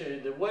essentially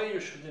the way you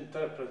should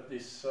interpret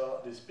this,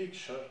 this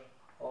picture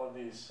or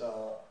this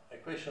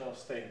equation of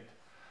state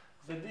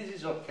is that this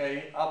is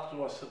okay up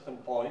to a certain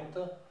point,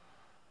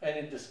 and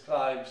it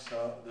describes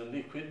the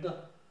liquid.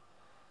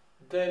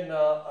 Then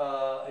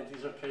it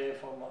is okay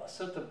from a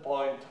certain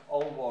point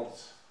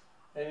onwards,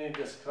 and it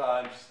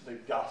describes the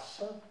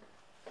gas.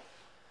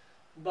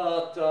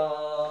 But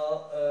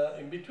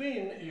in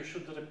between, you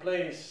should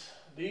replace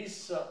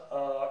this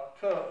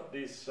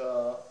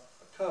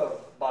curve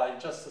by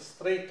just a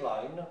straight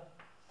line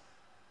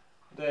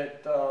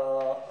that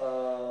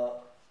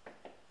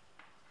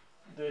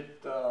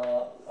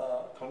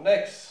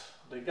connects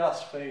the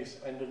gas phase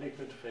and the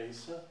liquid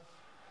phase,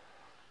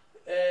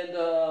 and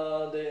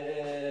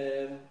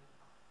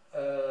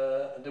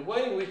the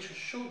way in which you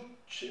should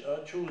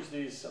choose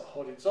this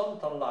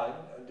horizontal line,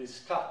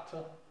 this cut,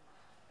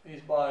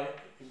 is by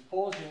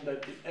imposing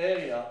that the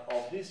area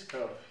of this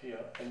curve here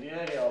and the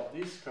area of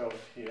this curve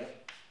here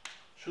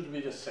should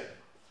be the same.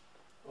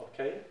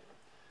 Okay?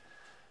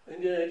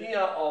 And the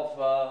idea of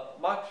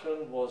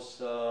Maxwell was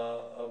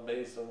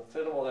based on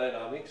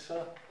thermodynamics.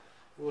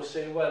 He was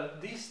saying, well,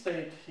 this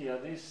state here,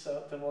 this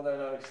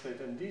thermodynamic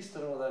state and these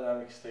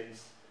thermodynamic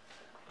states,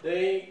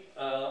 they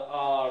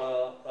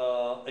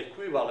are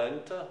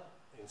equivalent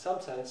in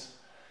some sense,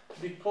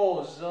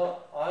 because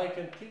I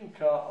can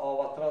think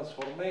of a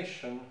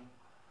transformation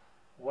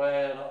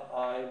where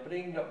I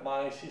bring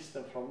my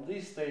system from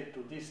this state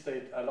to this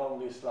state along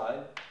this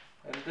line,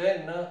 and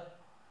then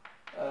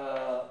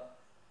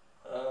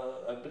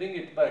I bring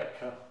it back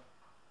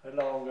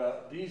along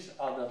this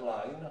other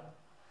line,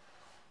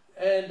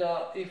 and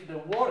if the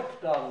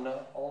work done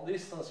on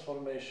this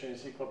transformation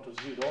is equal to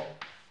 0,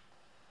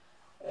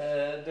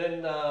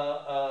 then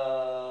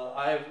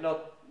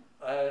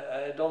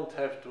I don't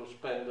have to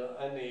spend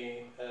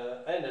any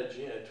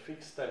energy at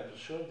fixed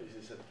temperature. This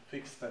is at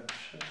fixed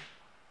temperature.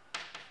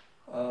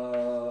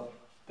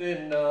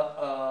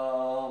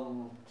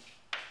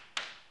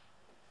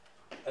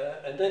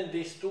 And then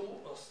these two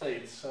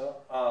states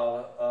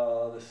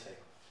are the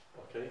same.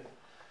 Okay.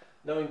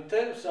 Now, in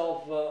terms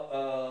of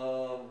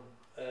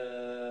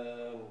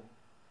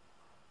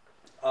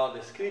our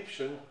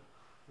description,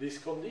 this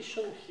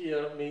condition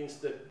here means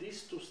that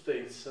these two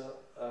states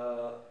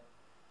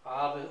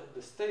are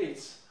the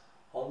states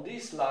on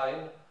this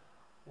line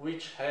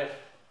which have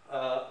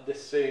the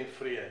same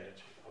free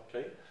energy.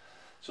 Okay,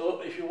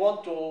 so if you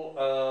want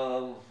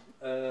to,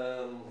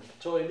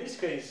 so in this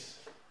case,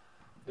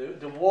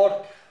 the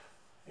work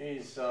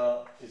is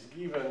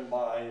given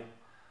by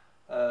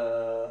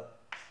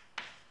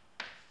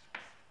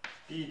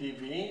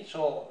PdV.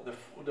 So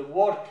the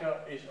work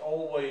is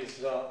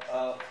always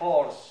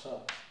force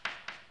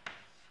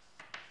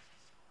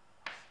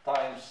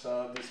times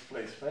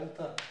displacement.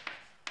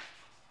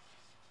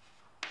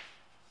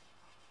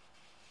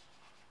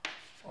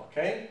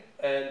 Okay,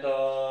 and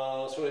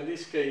so in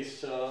this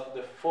case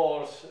the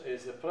force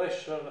is the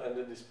pressure and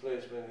the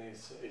displacement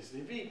is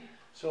dV.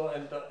 So,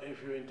 and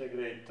if you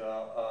integrate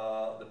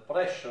the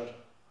pressure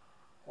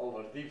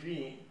over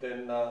dV,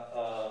 then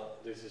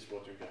this is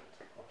what you get.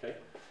 Okay.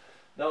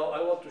 Now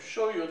I want to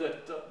show you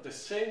that the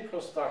same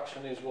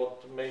construction is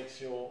what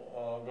makes you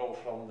go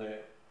from the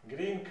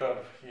green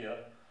curve here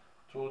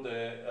to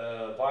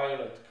the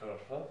violet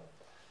curve.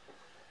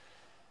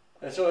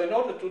 And so in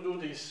order to do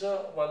this,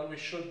 well, we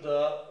should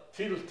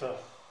tilt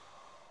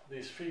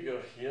this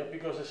figure here,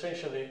 because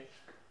essentially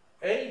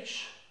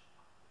H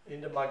in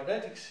the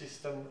magnetic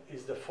system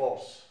is the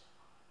force,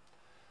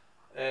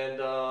 and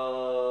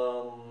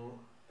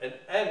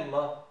M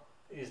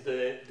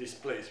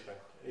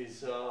displacement,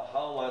 is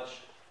how much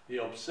the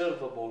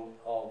observable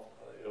of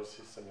your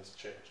system is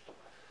changed.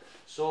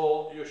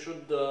 So you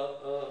should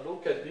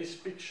look at this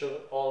picture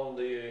on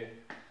the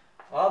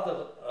other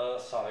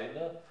side,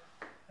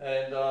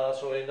 and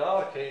so in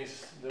our case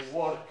the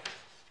work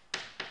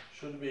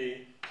should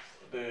be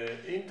the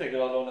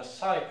integral on a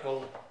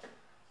cycle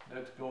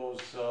that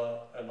goes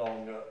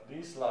along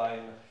this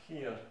line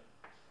here,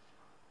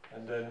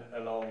 and then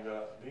along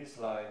this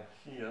line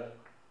here.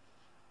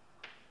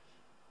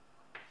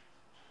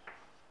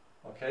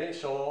 Okay,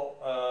 so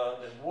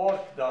the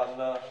work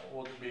done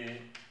would be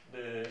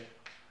the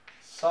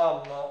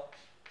sum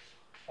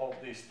of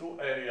these two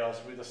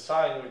areas with a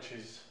sign which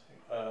is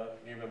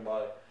given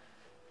by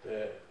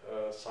the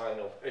sign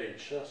of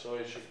h. So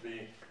it should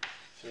be,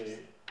 say,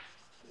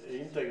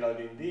 integral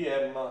in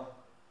dm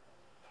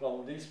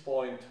from this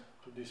point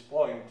to this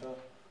point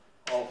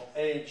of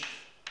h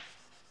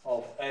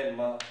of m,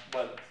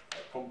 well,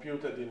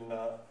 computed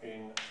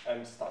in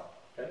m star.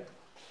 Okay,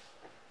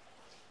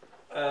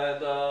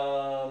 and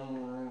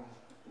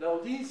now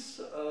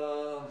this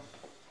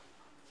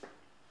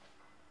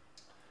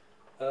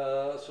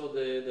so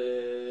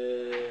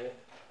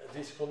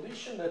this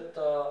condition that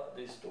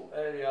these two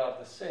areas are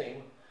the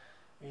same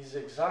is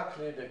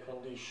exactly the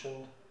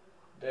condition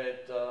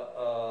that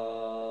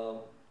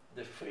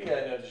the free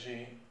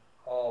energy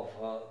of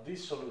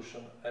this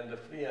solution and the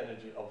free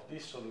energy of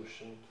this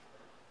solution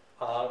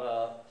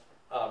are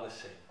the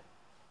same.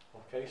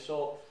 Okay,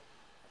 so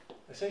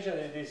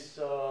essentially this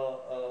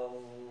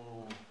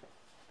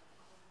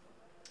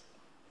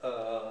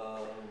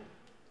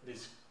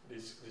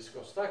this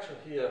construction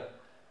here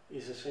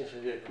is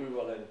essentially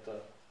equivalent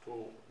to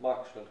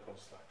Maxwell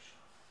construction.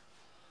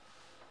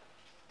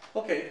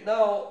 Okay,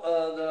 now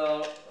there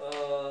are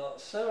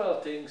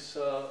several things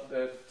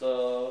that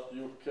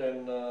you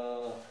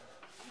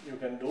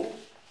can do.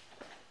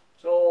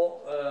 So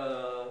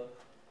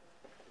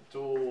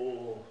to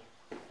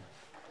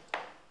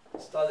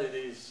study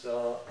this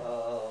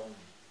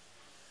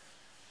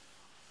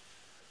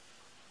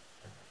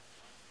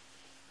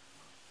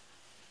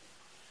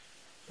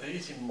the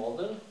easy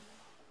model,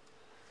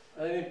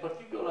 and in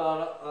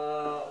particular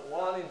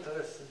one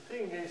interesting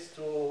thing is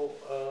to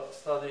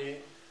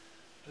study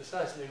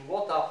precisely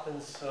what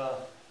happens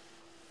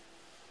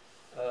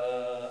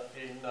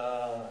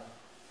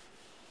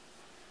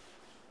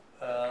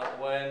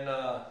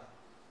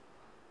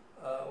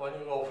when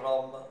you go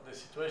from the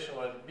situation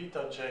where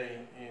beta j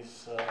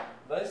is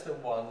less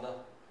than 1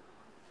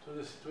 to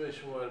the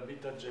situation where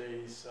beta j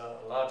is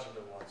larger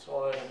than 1. So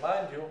I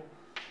remind you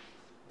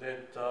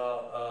that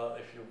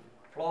if you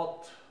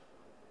plot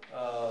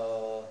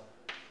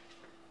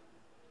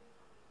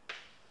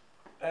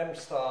m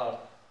star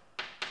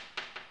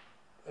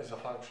as a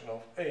function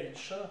of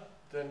h,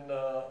 then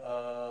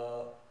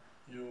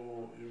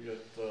you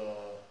get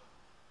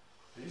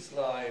this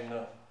line,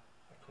 a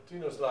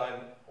continuous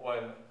line,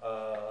 when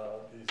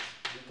this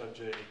beta j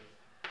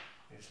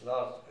is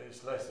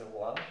less than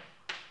 1,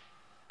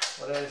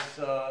 whereas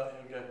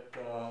you get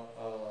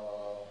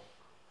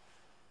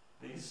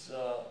this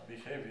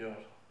behavior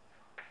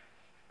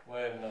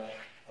when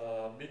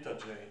beta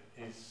j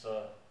is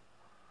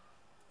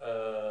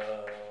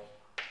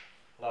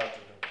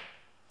larger than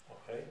 1.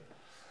 Okay.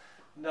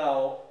 Now,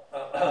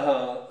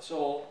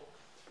 so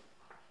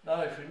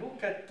now if you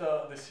look at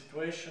the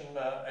situation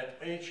at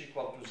h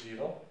equal to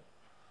 0,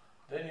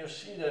 then you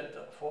see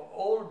that for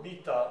all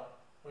beta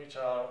which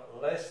are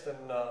less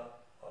than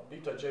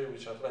beta j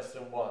which are less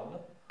than 1,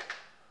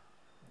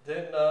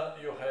 then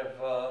you have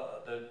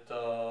that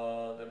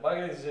the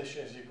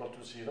magnetization is equal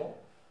to 0.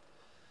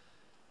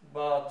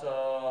 But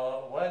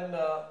when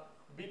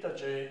beta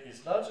j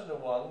is larger than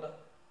 1,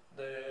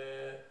 the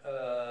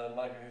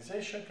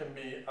magnetization can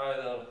be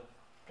either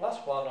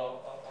 +1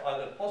 or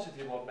either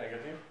positive or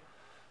negative.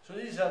 So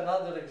this is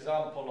another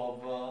example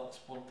of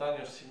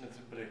spontaneous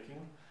symmetry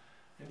breaking.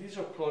 And this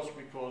occurs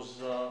because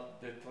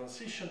the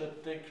transition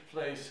that takes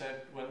place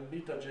when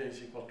beta j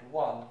is equal to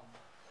 1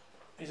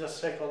 is a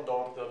second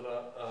order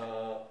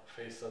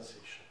phase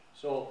transition.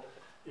 So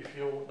if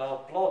you now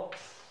plot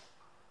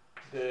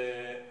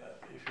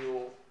if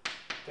you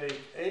take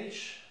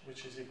h,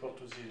 which is equal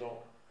to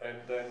 0, and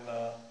then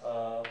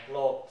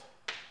plot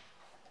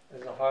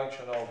as a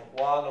function of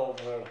 1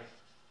 over,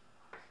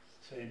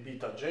 say,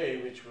 beta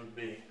j, which would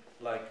be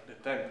like the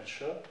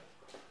temperature,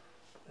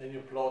 and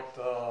you plot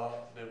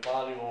the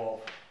value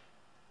of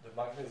the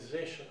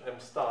magnetization m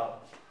star,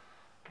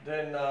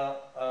 then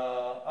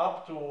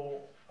up to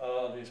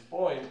this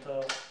point,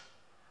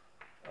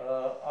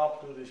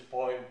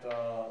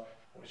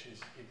 which is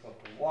equal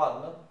to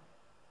 1,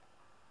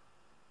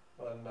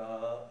 when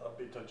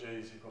beta j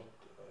is equal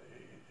to,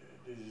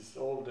 this is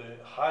all the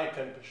high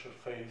temperature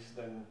phase,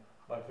 then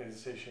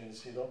magnetization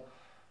is 0.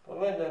 But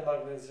when the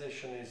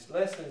magnetization is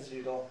less than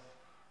 0,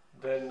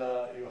 then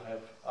you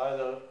have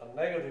either a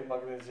negative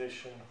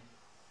magnetization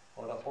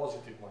or a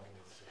positive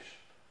magnetization.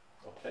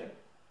 Okay?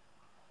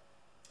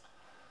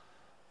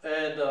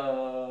 And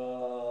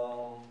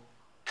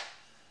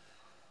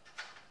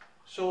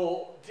so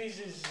this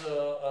this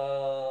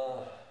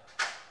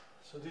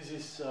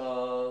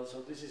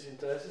is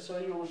interesting. So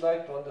you would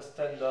like to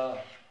understand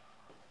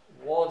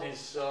what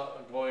is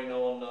going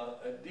on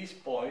at this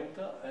point,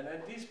 and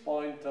at this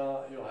point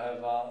you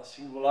have a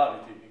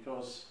singularity,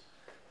 because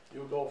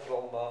you go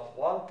from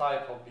one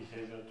type of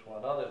behavior to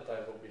another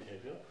type of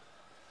behavior,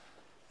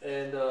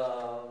 and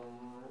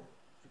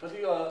in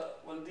particular,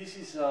 well, this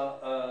is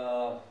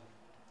a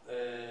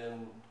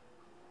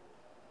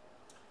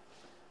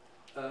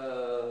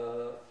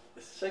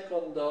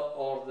second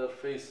order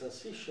phase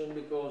transition,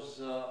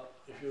 because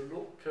if you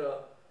look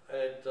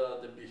at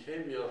the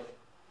behavior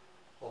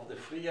of the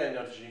free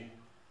energy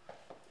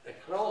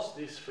across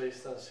this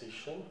phase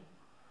transition,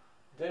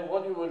 then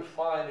what you will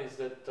find is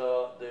that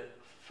the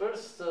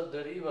first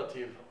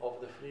derivative of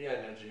the free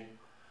energy,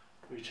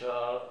 which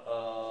are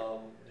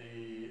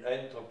the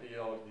entropy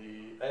or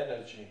the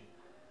energy,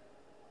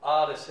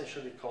 are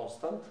essentially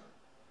constant,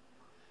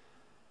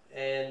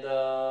 and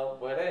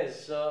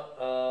whereas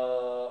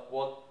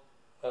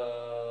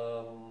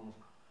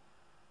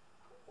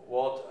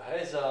what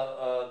has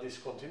a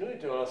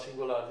discontinuity or a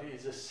singularity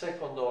is a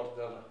second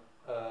order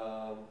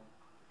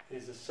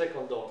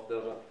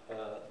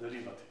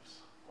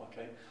derivatives.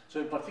 Okay, so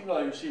in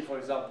particular you see, for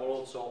example,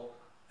 also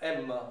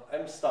m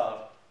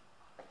star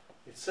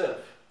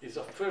itself is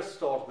a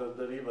first order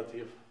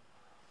derivative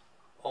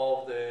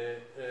of the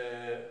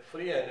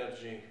free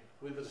energy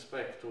with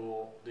respect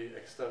to the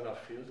external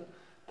field.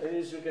 And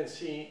as you can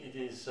see, it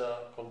is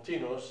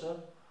continuous,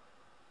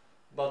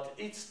 but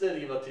its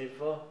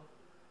derivative,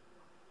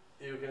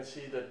 you can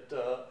see that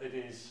it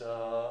is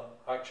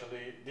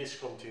actually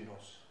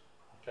discontinuous.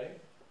 Okay,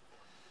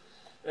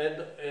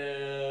 and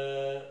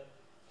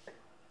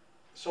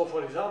so,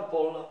 for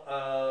example,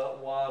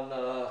 one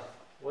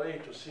way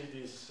to see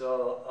this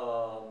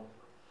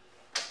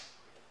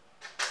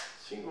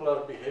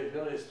singular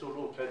behavior is to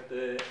look at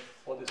the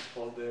what is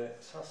called the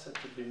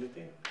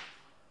susceptibility.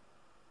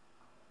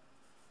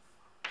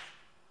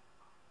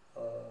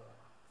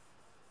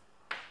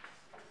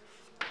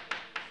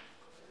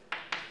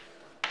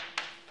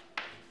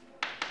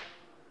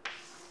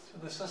 So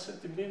the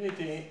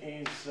susceptibility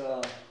is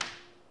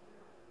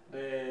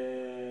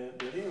the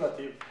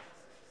derivative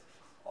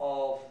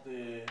of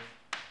the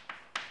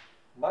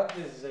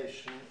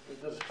magnetization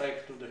with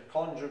respect to the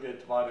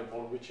conjugate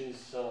variable, which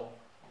is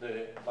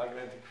the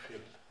magnetic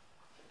field.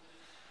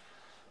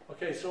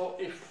 Okay, so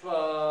if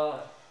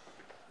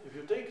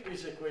you take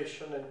this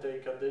equation and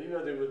take a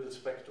derivative with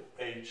respect to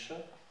h,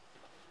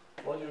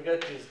 what you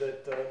get is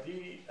that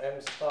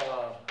dm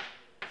star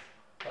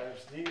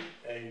times dh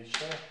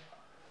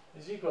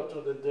is equal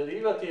to the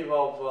derivative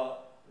of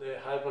the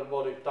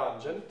hyperbolic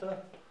tangent,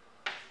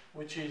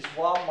 which is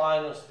 1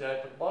 minus the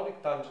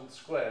hyperbolic tangent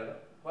square.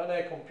 When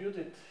I compute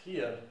it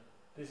here,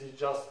 this is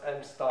just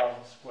m star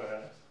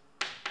squared.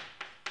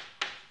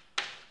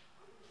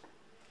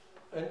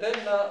 And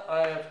then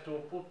I have to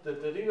put the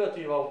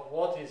derivative of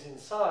what is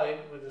inside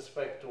with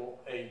respect to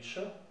h.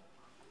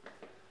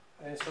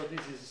 And so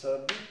this is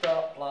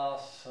beta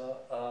plus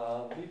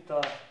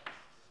beta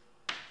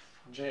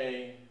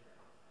j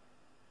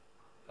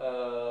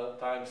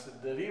times the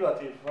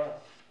derivative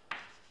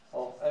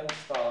of m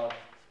star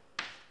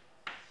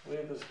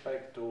with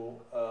respect to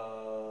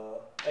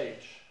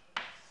h.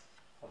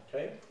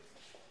 Okay.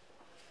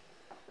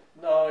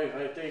 Now, if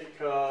I take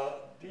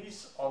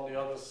this on the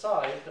other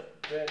side,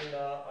 then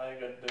I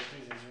get that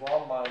this is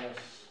 1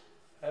 minus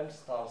m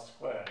star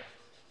squared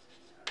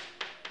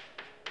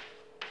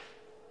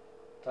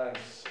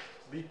times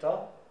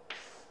beta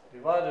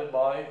divided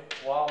by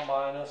 1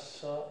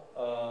 minus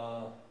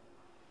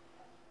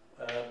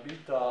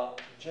beta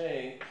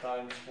j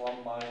times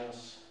 1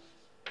 minus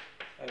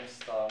m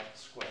star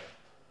squared.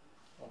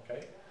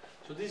 Okay,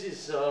 so this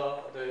is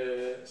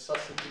the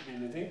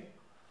susceptibility,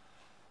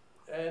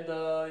 and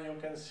you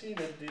can see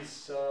that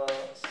this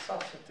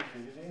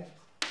susceptibility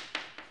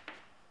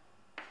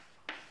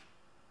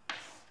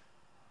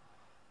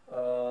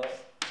 1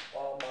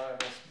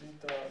 minus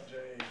beta j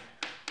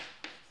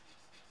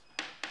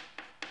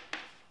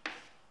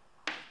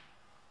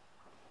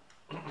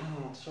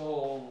so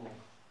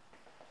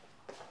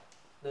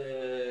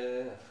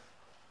the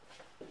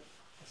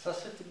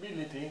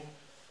susceptibility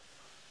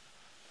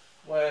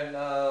when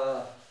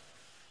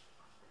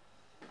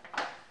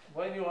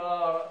you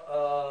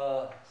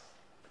are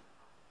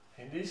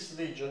in this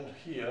region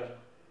here,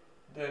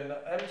 then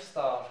m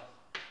star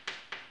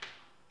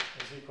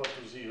is equal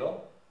to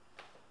 0,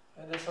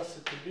 and the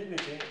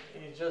susceptibility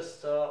is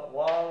just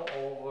 1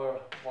 over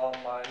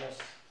 1 minus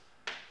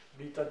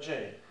beta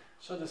j.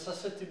 So the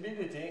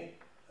susceptibility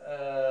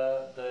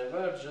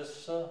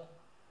diverges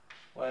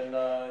when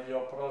you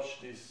approach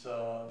this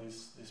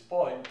this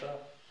point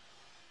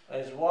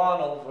as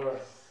 1 over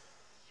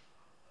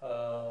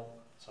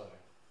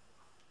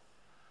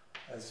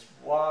as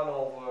 1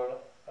 over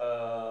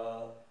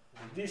the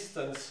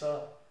distance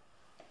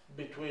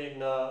between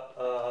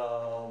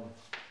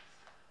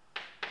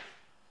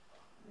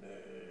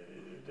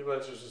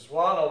diverges as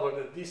 1 over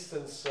the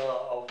distance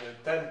of the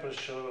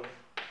temperature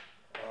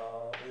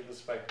with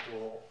respect to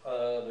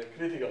the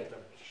critical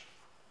temperature.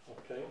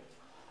 Okay.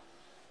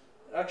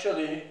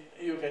 Actually,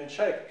 you can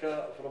check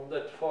from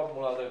that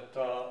formula that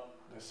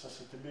the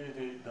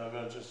susceptibility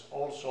diverges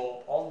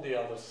also on the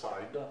other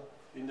side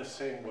in the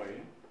same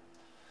way.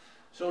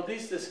 So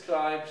this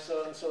describes,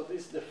 so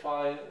this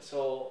defines,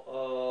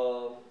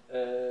 so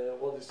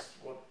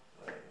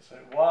say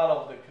one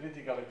of the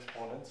critical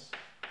exponents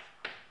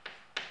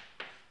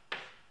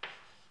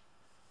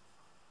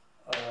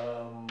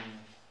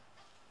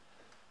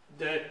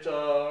that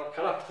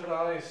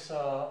characterize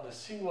the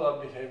singular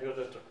behavior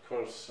that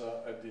occurs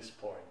at this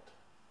point.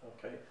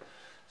 Okay,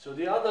 so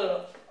the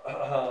other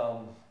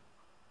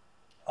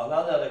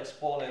another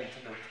exponent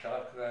that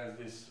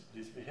characterizes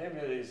this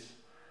behavior is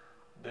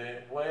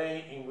the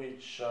way in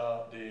which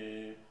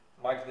the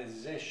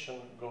magnetization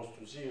goes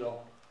to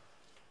zero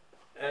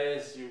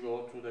as you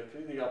go to the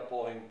critical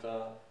point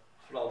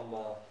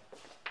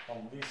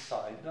from this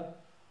side.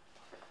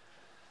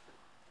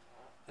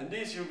 And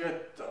this you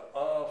get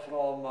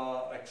from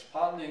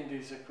expanding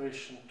this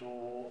equation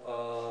to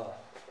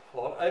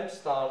for m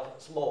star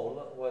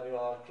small, when you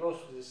are close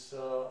to this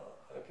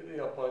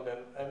critical point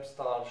and m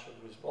star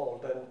should be small,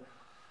 then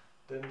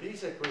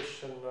this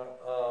equation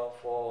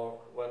for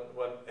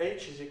when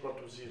h is equal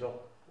to 0,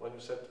 when you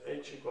set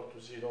h equal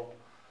to 0,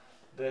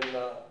 then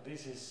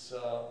this is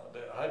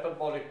the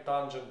hyperbolic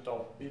tangent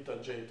of beta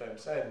j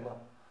times m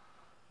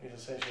is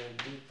essentially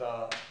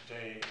beta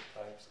j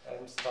times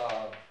m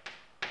star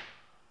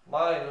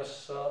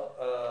minus a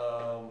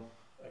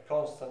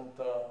constant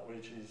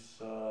which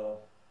is a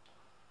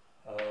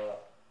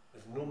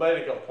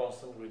numerical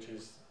constant, which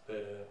is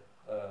the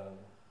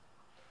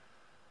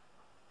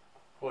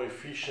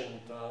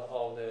coefficient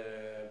of the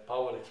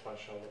power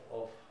expansion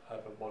of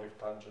hyperbolic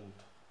tangent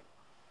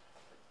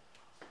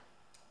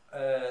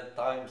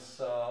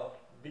times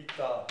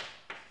beta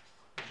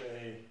j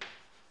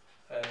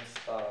m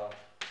star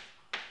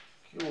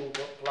cube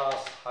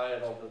plus higher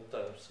order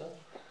terms.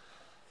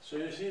 So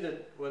you see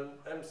that when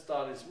m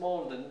star is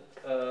small, then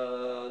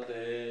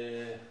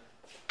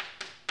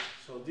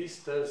so this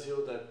tells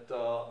you that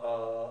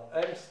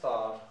m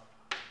star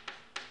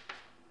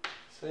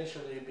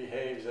essentially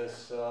behaves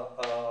as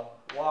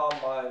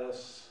 1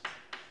 minus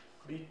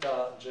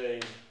beta j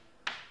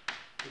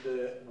to the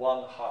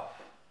 1/2.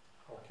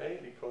 Okay,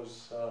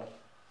 because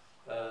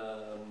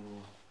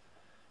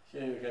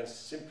here you can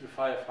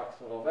simplify a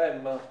factor of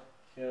m.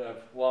 Here I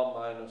have 1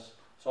 minus,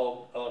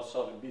 so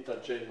sorry, beta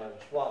j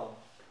minus 1.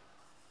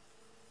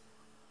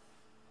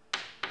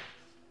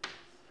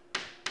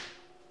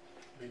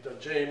 Beta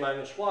j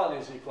minus 1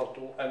 is equal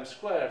to m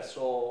squared,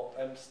 so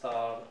m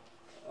star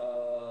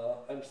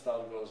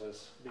goes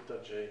as beta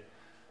j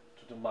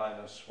to the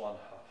minus 1/2.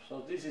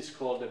 So this is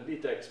called the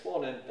beta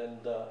exponent, and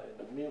in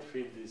the mean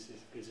field this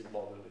is busy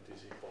model, it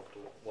is equal to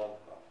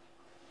 1/2.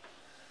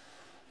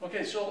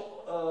 Okay, so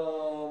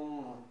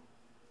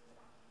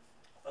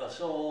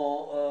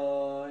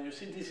you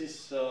see this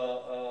is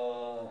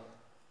a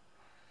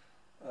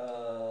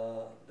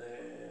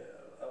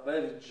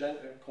very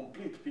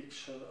complete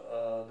picture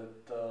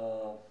that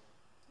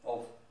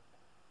of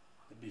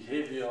the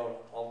behavior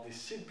of the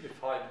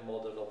simplified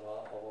model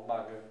of a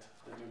magnet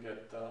that you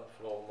get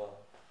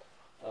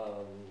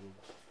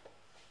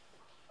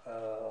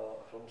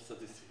from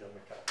statistical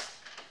mechanics.